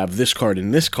if you have this card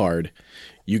and this card,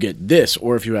 you get this,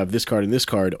 or if you have this card and this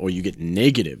card, or you get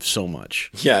negative so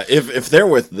much. Yeah, if they're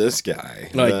with this guy.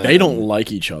 They don't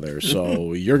like each other,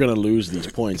 so you're going to lose these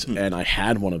points, and I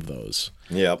had one of those.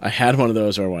 Yep. I had one of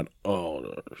those where I went,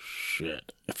 oh,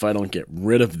 shit. If I don't get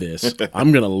rid of this,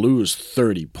 I'm going to lose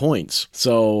 30 points.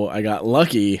 So I got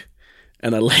lucky,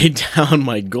 and I laid down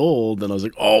my gold, and I was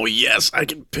like, oh, yes, I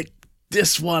can pick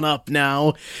this one up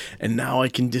now, and now I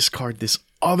can discard this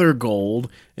other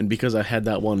gold, and because I had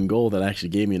that one gold, that actually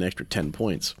gave me an extra 10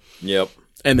 points. Yep.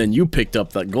 And then you picked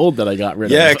up that gold that I got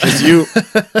rid of. Yeah, because you...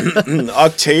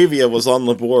 Octavia was on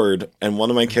the board, and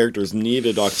one of my characters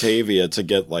needed Octavia to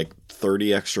get, like,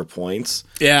 30 extra points.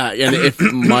 Yeah, and if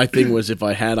my thing was if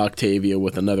I had Octavia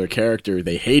with another character,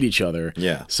 they hate each other.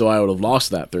 Yeah. So I would have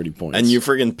lost that 30 points. And you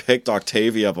friggin' picked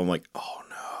Octavia up. I'm like, oh,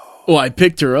 no. Well, I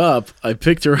picked her up, and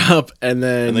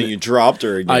then... And then you dropped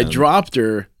her again. I dropped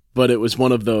her, but it was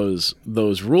one of those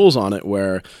rules on it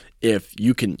where... If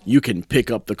you can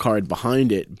pick up the card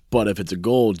behind it, but if it's a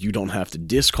gold, you don't have to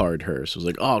discard her. So it's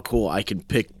like, oh, cool, I can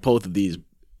pick both of these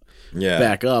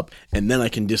back up, and then I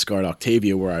can discard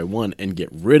Octavia where I want and get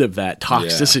rid of that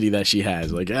toxicity that she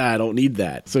has. Like, I don't need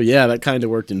that. So yeah, that kind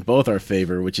of worked in both our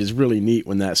favor, which is really neat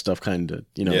when that stuff kind of,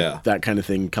 that kind of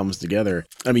thing comes together.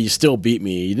 I mean, you still beat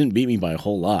me. You didn't beat me by a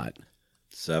whole lot.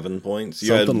 7 points? You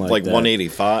Something had like that.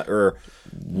 185 or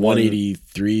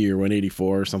 183 or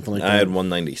 184 or something like that. I had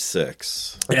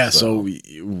 196. Yeah, so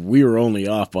we were only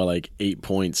off by like 8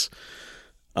 points.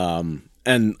 And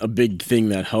a big thing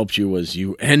that helped you was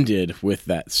you ended with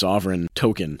that sovereign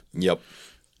token. Yep.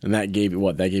 And that gave you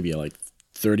what? That gave you like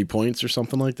 30 points or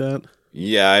something like that?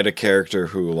 Yeah, I had a character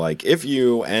who, like, if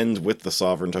you end with the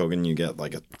sovereign token, you get,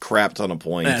 like, a crap ton of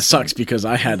points. That sucks because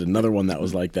I had another one that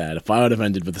was like that. If I would have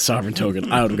ended with the sovereign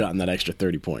token, I would have gotten that extra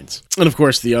 30 points. And, of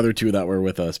course, the other two that were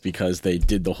with us, because they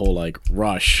did the whole, like,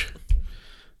 rush,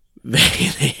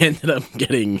 they ended up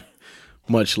getting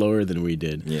much lower than we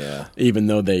did. Yeah. Even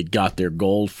though they got their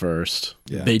gold first,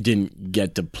 they didn't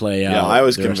get to play out. Yeah, I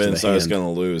was the rest of the convinced I was hand. going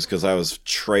to lose because I was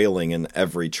trailing in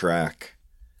every track.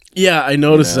 Yeah, I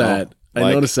noticed You know? that.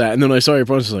 I noticed that, and then when I saw your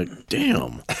post, I was like,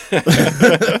 "Damn!"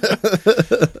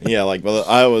 Yeah, like, but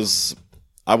I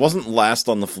wasn't last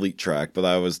on the fleet track, but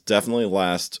I was definitely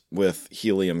last with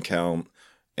helium count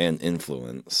and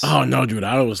influence. Oh no, dude!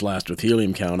 I was last with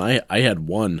helium count. I had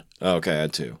one. Okay, I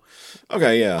had 2.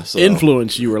 Okay, yeah. So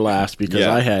Influence, you were last because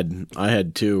Yeah. I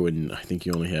had 2, and I think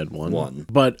you only had one. One.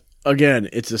 But again,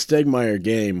 it's a Stegmaier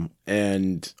game,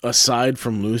 and aside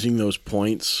from losing those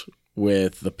points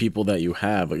with the people that you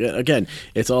have, again,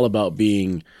 it's all about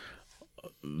being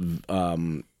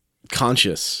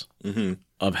conscious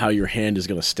of how your hand is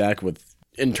going to stack with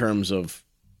in terms of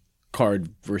card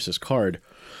versus card.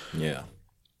 Yeah.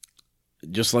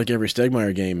 Just like every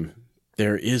Stegmaier game,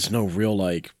 there is no real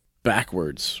like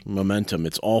backwards momentum.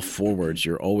 It's all forwards.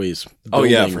 You're always building. Oh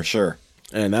yeah, for sure.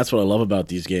 And that's what I love about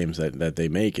these games that they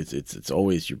make. It's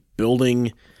always you're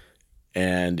building,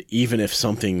 and even if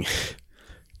something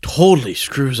totally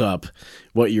screws up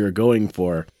what you're going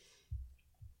for,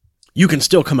 you can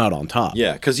still come out on top.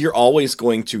 Yeah, because you're always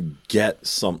going to get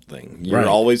something. You're Right.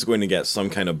 always going to get some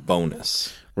kind of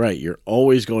bonus. Right. You're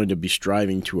always going to be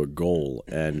striving to a goal.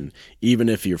 And even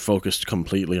if you're focused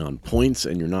completely on points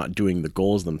and you're not doing the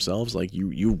goals themselves, like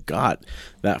you got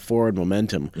that forward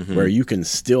momentum where you can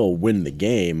still win the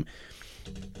game,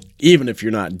 even if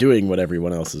you're not doing what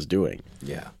everyone else is doing.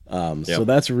 Yeah. So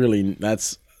that's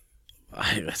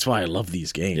why I love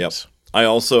these games. Yep. I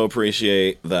also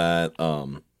appreciate that,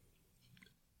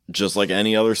 just like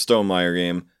any other Stonemaier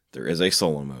game, there is a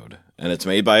solo mode. And it's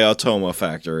made by Automa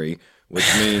Factory, which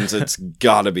means it's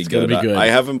gotta be good. be good. I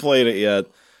haven't played it yet,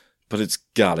 but it's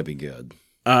gotta be good.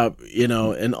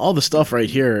 And all the stuff right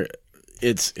here,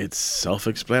 it's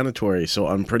self-explanatory. So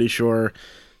I'm pretty sure,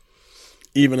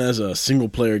 even as a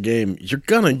single-player game, you're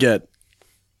gonna get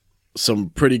some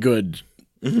pretty good,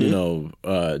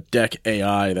 deck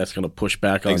AI that's gonna push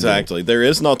back on you. Exactly. There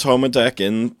is an Automa deck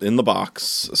in the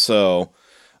box, so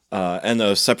and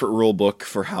a separate rule book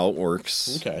for how it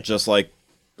works. Okay. Just like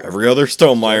every other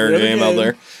Stonemaier Every other game out game.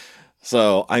 there.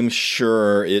 So I'm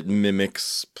sure it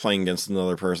mimics playing against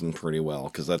another person pretty well,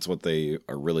 because that's what they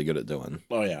are really good at doing.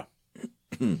 Oh yeah.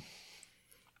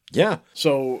 Yeah.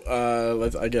 So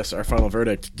I guess our final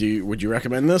verdict. Would you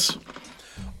recommend this?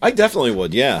 I definitely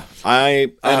would, yeah.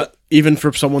 Even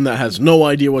for someone that has no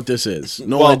idea what this is,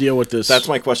 idea what this. That's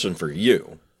my question for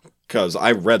you, because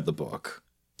I read the book.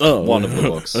 Oh, One of the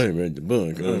books. I read the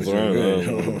book.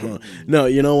 No,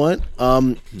 you know what?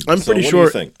 I'm pretty what do sure. you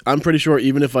think? I'm pretty sure.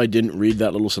 Even if I didn't read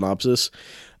that little synopsis,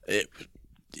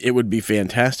 it would be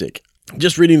fantastic.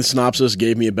 Just reading the synopsis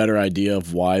gave me a better idea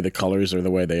of why the colors are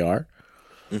the way they are.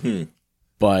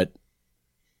 But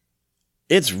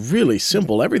it's really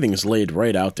simple. Everything is laid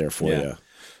right out there for you.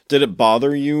 Did it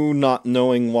bother you not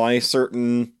knowing why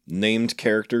certain named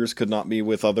characters could not be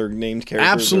with other named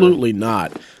characters? Absolutely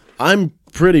not. I'm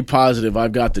pretty positive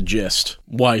I've got the gist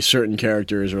why certain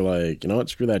characters are like, you know what,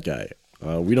 screw that guy.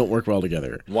 We don't work well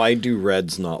together. Why do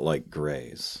reds not like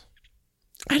grays?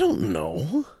 I don't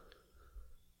know.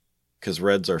 Because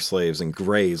reds are slaves and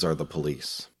grays are the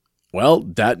police. Well,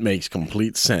 that makes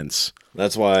complete sense.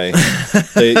 That's why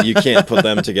you can't put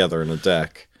them together in a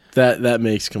deck. That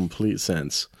makes complete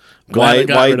sense. Why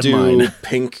do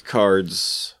pink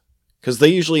cards... Because they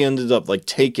usually ended up like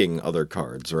taking other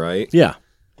cards, right? Yeah.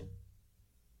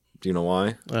 Do you know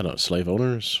why? I don't. Slave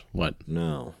owners? What?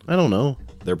 No. I don't know.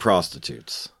 They're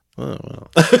prostitutes. Oh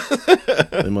well.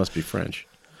 They must be French.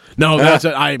 No, that's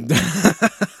it.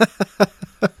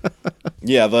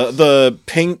 Yeah, the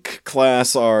pink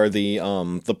class are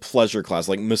the pleasure class,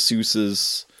 like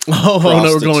masseuses. Oh no,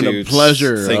 we're going to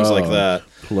pleasure things like that.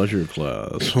 Pleasure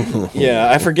class. Yeah,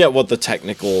 I forget what the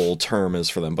technical term is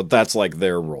for them, but that's like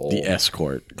their role. The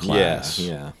escort class.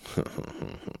 Yeah.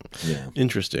 Yeah.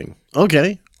 Interesting.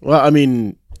 Okay. Well, I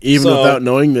mean, even without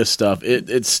knowing this stuff,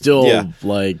 it's still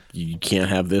like you can't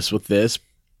have this with this.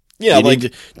 Yeah,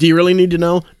 do you really need to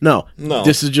know? No. No.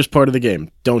 This is just part of the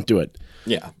game. Don't do it.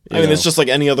 Yeah. I mean, it's just like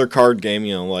any other card game,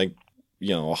 like,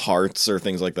 hearts or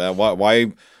things like that.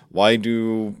 Why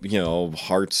do,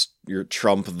 hearts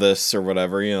trump this or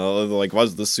whatever, like, why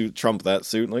does this suit trump that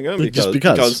suit? Like,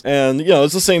 because. And,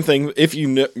 it's the same thing. If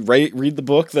you read the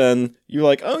book, then you're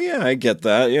like, oh yeah, I get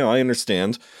that. I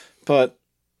understand. But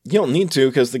you don't need to,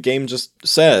 because the game just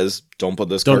says, don't put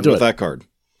this card with that card.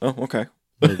 Oh, okay.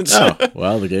 Oh,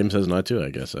 well, the game says not to.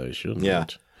 I guess I shouldn't. Yeah.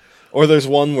 Or there's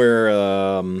one where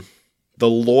the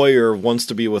lawyer wants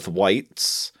to be with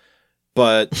whites,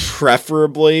 but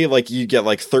preferably, like, you get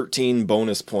like 13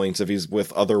 bonus points if he's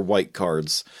with other white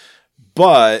cards.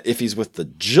 But if he's with the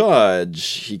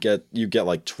judge, you get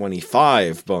like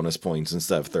 25 bonus points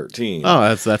instead of 13.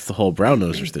 Oh, that's the whole brown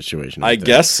noser situation. I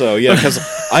guess so, yeah, because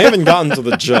I haven't gotten to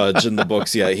the judge in the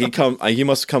books yet. He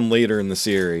must come later in the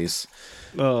series.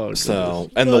 Oh, goodness. So,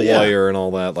 and the lawyer and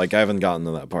all that, like, I haven't gotten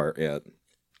to that part yet.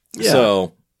 Yeah.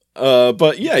 So,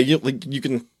 but yeah, you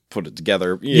can put it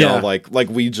together, you know, like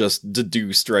we just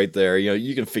deduced right there.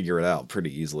 You can figure it out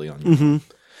pretty easily on your own.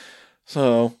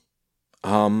 So,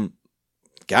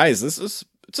 guys, it's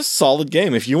a solid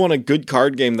game. If you want a good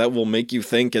card game that will make you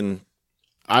think, and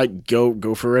I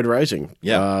go for Red Rising.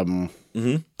 Yeah.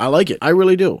 I like it. I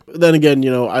really do. Then again,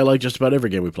 I like just about every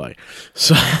game we play.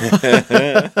 So,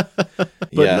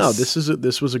 but no,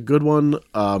 this was a good one.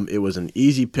 It was an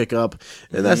easy pickup,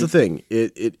 and that's the thing.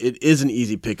 It is an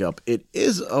easy pickup. It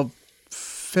is a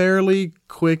fairly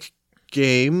quick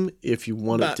game if you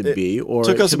want it to be. Or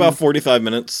took us about 45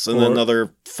 minutes and then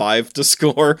another 5 to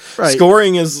score. Right.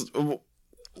 Scoring is a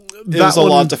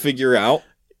lot to figure out.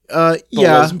 But it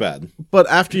wasn't bad. But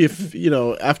after you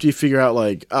figure out,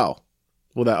 like, oh,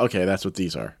 well, that's what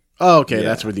these are. Oh, okay,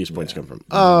 that's where these points come from.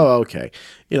 Oh, okay.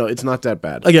 It's not that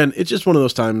bad. Again, it's just one of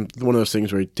those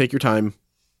things where you take your time.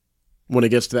 When it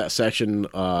gets to that section,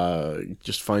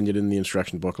 just find it in the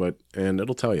instruction booklet, and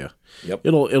it'll tell you. Yep.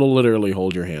 It'll literally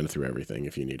hold your hand through everything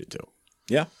if you need it to.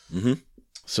 Yeah. Mm-hmm.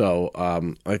 So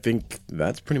I think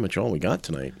that's pretty much all we got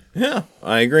tonight. Yeah,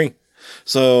 I agree.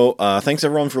 So thanks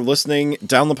everyone for listening.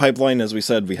 Down the pipeline, as we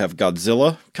said, we have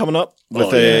Godzilla coming up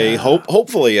with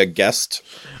hopefully a guest.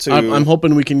 I'm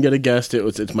hoping we can get a guest.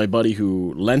 It's my buddy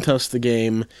who lent us the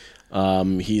game.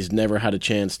 He's never had a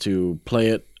chance to play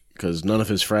it because none of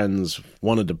his friends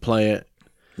wanted to play it.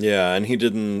 Yeah, and he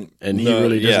didn't. And he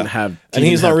really doesn't have. And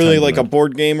he's not really like a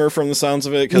board gamer from the sounds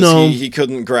of it because he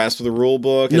couldn't grasp the rule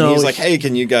book. And he's like, hey,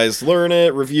 can you guys learn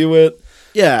it, review it?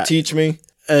 Yeah. Teach me.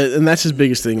 And that's his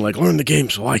biggest thing, like, learn the game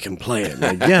so I can play it.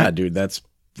 Like, yeah, dude, that's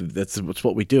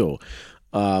what we do.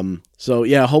 So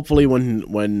yeah, hopefully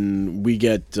when we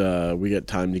get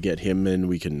time to get him in,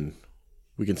 we can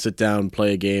sit down,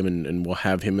 play a game, and we'll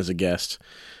have him as a guest.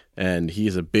 And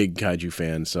he's a big kaiju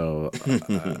fan, so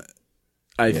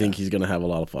I think he's gonna have a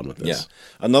lot of fun with this.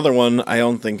 Yeah, another one. I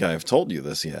don't think I've told you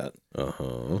this yet. Uh-huh.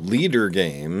 Leader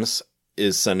Games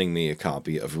is sending me a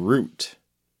copy of Root.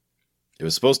 It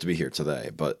was supposed to be here today,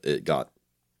 but it got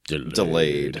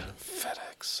delayed.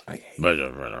 FedEx. I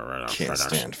can't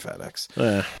stand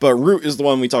FedEx. But Root is the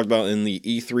one we talked about in the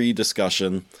E3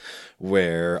 discussion,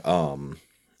 where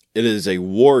it is a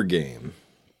war game,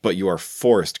 but you are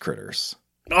forest critters.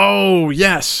 Oh,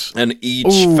 yes. And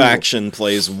each faction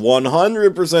plays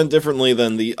 100% differently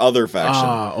than the other faction.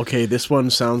 Okay. This one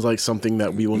sounds like something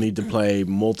that we will need to play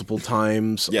multiple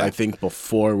times, I think,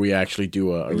 before we actually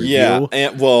do a review. Yeah,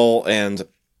 and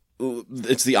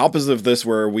it's the opposite of this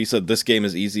where we said this game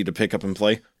is easy to pick up and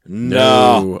play.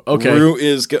 No. Okay. Root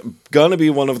is going to be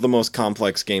one of the most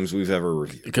complex games we've ever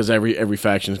reviewed. Because every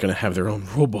faction is going to have their own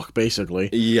rulebook, basically.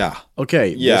 Yeah. Okay.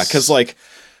 Yeah, because, like...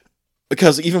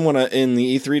 because even when in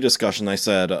the E3 discussion, I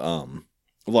said,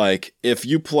 like, if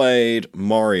you played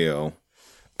Mario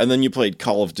and then you played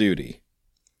Call of Duty,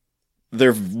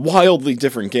 they're wildly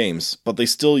different games, but they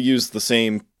still use the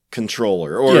same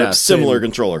controller or a similar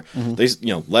controller. Mm-hmm. They,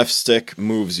 left stick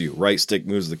moves you, right stick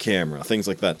moves the camera, things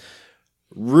like that.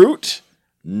 Root,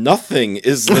 nothing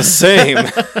is the same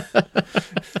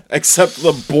except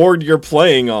the board you're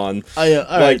playing on.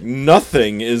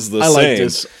 Nothing is the same.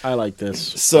 I like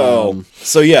this. So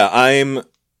yeah,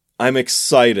 I'm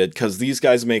excited because these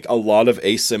guys make a lot of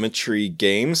asymmetry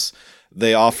games.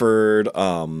 They offered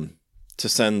to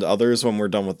send others when we're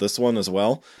done with this one as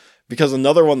well. Because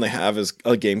another one they have is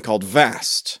a game called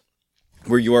Vast,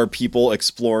 where you are people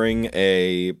exploring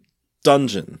a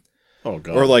dungeon. Oh,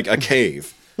 God. Or like a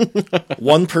cave.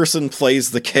 One person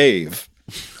plays the cave.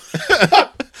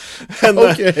 And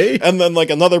then like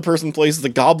another person plays the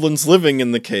goblins living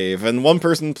in the cave, and one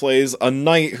person plays a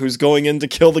knight who's going in to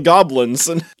kill the goblins.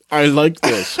 And I like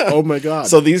this. Oh my God.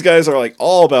 So these guys are like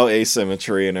all about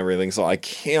asymmetry and everything, so I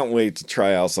can't wait to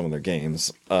try out some of their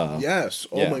games. Yes.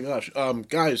 Oh my gosh.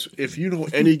 Guys, if you know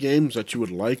any games that you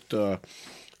would like to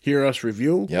hear us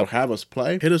review or have us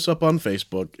play, hit us up on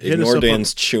Facebook. Ignore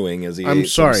Dan's chewing as he ate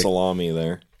some salami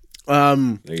there.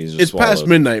 It's past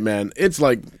midnight, man. It's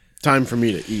like time for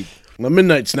me to eat. My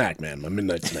midnight snack, man. My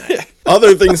midnight snack.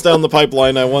 Other things down the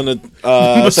pipeline I want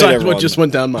to besides what just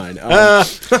went down mine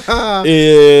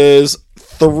is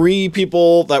 3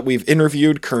 people that we've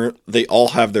interviewed. They all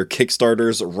have their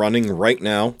Kickstarters running right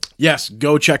now. Yes,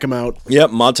 go check them out. Yep,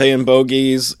 Mate and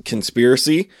Bogey's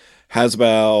Conspiracy has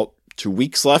about 2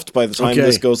 weeks left by the time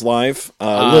this goes live.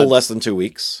 A little less than 2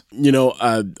 weeks.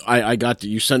 I got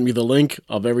you sent me the link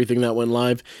of everything that went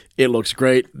live. It looks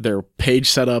great. Their page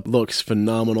setup looks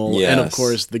phenomenal. Yes. And of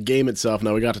course, the game itself.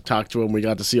 Now we got to talk to them. We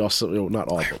got to see not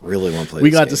all. I really want to play.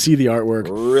 We got to see the artwork.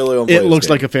 Really want to play. It looks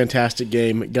like a fantastic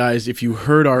game, guys. If you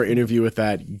heard our interview with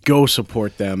that, go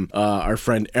support them. Our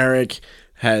friend Eric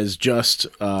has just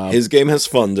his game has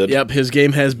funded. Yep, his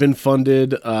game has been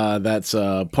funded. That's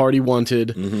Party Wanted.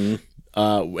 Mm-hmm.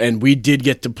 And we did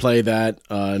get to play that.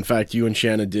 In fact, you and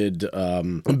Shanna did a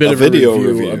video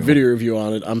review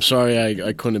on it. I'm sorry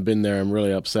I couldn't have been there. I'm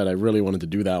really upset. I really wanted to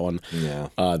do that one. Yeah.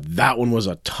 That one was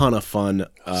a ton of fun.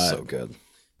 So good.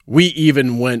 We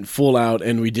even went full out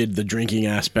and we did the drinking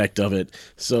aspect of it.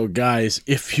 So guys,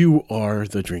 if you are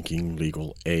the drinking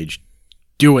legal age,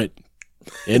 do it.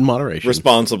 In moderation.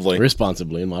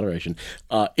 Responsibly in moderation.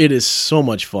 It is so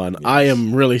much fun. Yes. I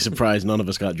am really surprised none of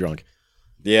us got drunk.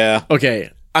 Yeah. Okay.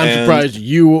 I'm surprised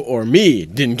you or me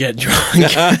didn't get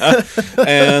drunk.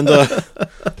 And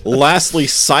lastly,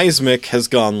 Seismic has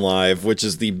gone live, which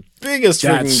is the biggest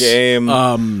freaking game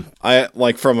I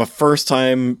like from a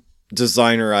first-time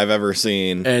designer I've ever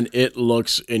seen. And it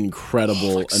looks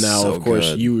incredible. And now, so of course,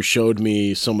 good. You showed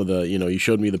me some of the, you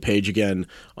showed me the page again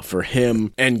for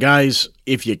him. And guys,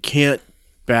 if you can't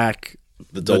back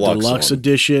the deluxe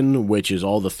edition, which is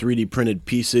all the 3D printed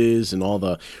pieces and all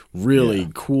the really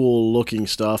cool looking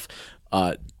stuff,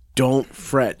 don't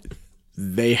fret.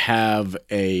 They have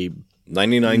a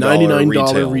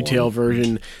 $99 retail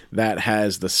version that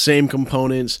has the same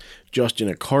components, just in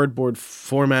a cardboard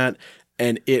format,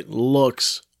 and it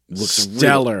looks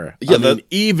stellar. Real. Yeah,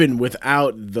 even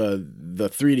without the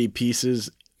 3D pieces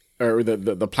or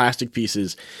the plastic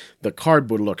pieces, the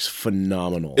cardboard looks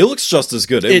phenomenal. It looks just as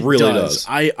good. It really does.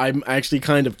 I'm actually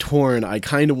kind of torn. I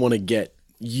kind of want to get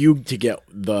you to get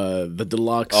the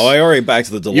deluxe. Oh, I already backed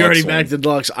the deluxe. You already backed the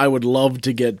deluxe. I would love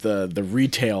to get the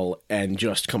retail and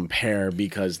just compare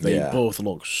because they both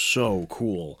look so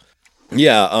cool.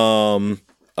 Yeah.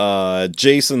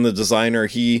 Jason, the designer,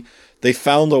 they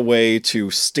found a way to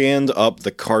stand up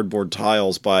the cardboard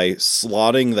tiles by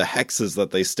slotting the hexes that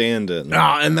they stand in.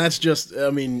 And that's just,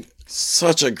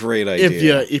 such a great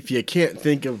idea. If you can't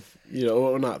think of,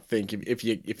 or not think, if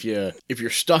you're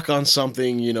stuck on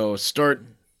something,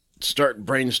 start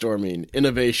brainstorming,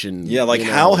 innovation. Yeah,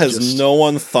 how has no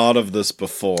one thought of this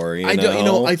before?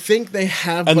 I think they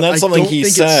have, and but that's something he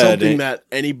said. It's something that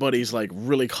anybody's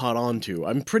really caught on to.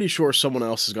 I'm pretty sure someone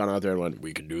else has gone out there and went,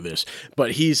 we can do this,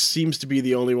 but he seems to be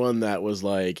the only one that was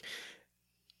like,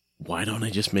 why don't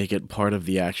I just make it part of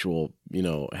the actual,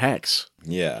 hex?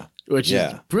 Yeah, which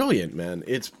is brilliant, man.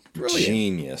 It's brilliant,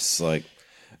 genius.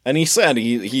 And he said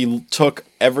he took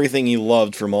everything he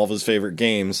loved from all of his favorite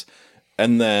games.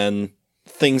 And then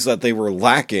things that they were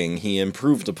lacking, he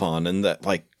improved upon, and that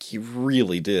he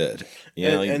really did.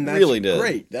 And that's really did.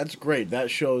 Great. That's great. That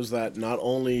shows that not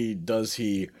only does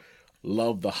he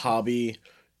love the hobby,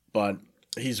 but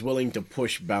he's willing to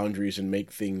push boundaries and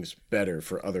make things better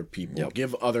for other people. Yep.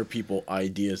 Give other people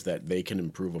ideas that they can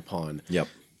improve upon. Yep.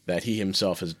 That he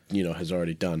himself has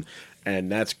already done,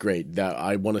 and that's great. That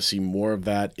I want to see more of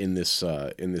that in this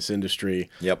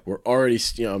industry. Yep. We're already,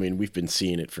 we've been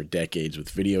seeing it for decades with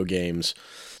video games,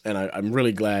 and I'm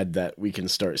really glad that we can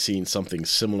start seeing something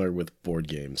similar with board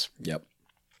games. Yep.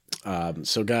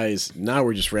 So, guys, now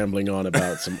we're just rambling on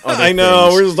about some other I know,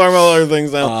 things. we're just talking about other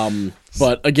things now.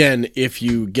 But again, if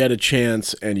you get a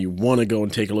chance and you want to go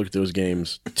and take a look at those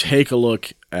games, take a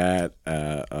look at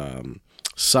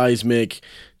Seismic,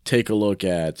 take a look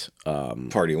at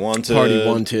Party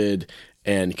Wanted,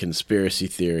 and Conspiracy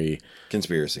Theory.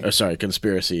 Conspiracy.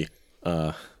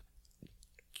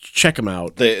 Check them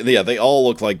out. They all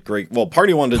look like great. Well,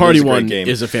 Party Wanted Party is a great One game.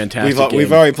 is a fantastic game.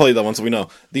 We've already played that one, so we know.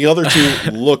 The other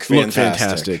two look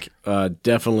fantastic.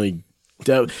 Definitely.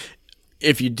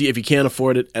 If you can't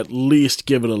afford it, at least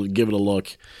give it a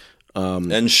look.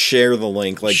 And share the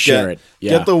link. Like Share it.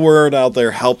 Yeah. Get the word out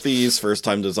there. Help these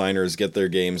first-time designers get their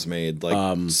games made.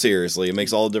 Like seriously, it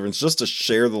makes all the difference just to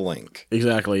share the link.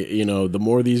 Exactly. The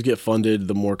more these get funded,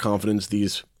 the more confidence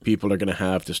these people are going to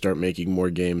have to start making more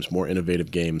games, more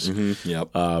innovative games. Mm-hmm. Yep.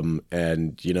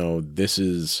 And this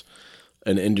is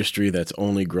an industry that's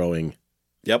only growing.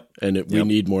 Yep. And we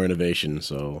need more innovation.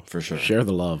 So for sure, share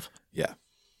the love. Yeah.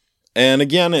 And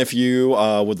again, if you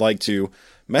would like to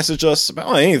message us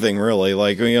about anything, really,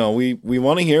 like, we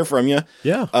want to hear from you.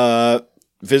 Yeah.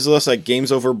 Visit us at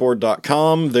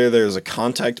gamesoverboard.com. There's a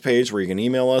contact page where you can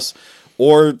email us,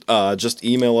 or just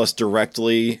email us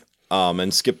directly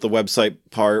and skip the website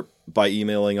part by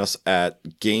emailing us at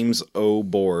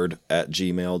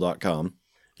gamesoboard@gmail.com.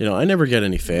 I never get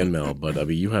any fan mail, but I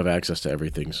mean, you have access to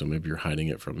everything, so maybe you're hiding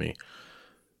it from me.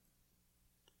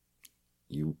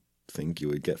 You think you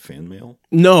would get fan mail?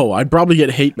 No, I'd probably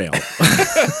get hate mail.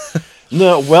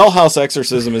 No, Wellhouse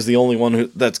Exorcism is the only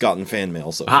one that's gotten fan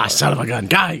mail. So son of a gun,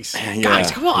 guys,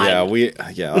 come on. I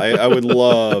would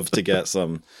love to get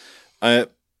some.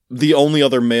 The only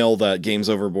other mail that Games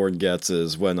Overboard gets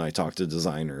is when I talk to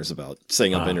designers about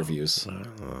setting up interviews.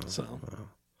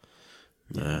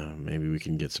 Maybe we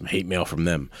can get some hate mail from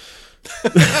them.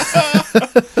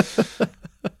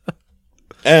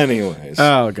 Anyways.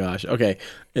 Oh, gosh. Okay.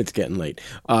 It's getting late.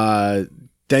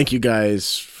 Thank you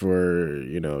guys for,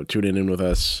 tuning in with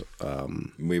us.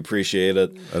 We appreciate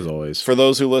it. As always. For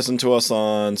those who listen to us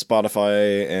on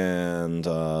Spotify and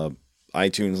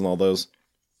iTunes and all those,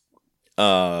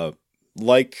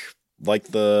 like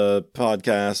the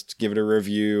podcast, give it a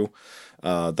review.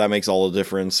 That makes all the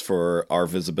difference for our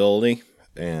visibility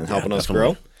and helping us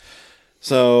grow.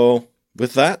 So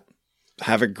with that,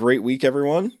 have a great week,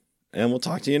 everyone, and we'll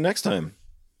talk to you next time.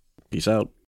 Peace out.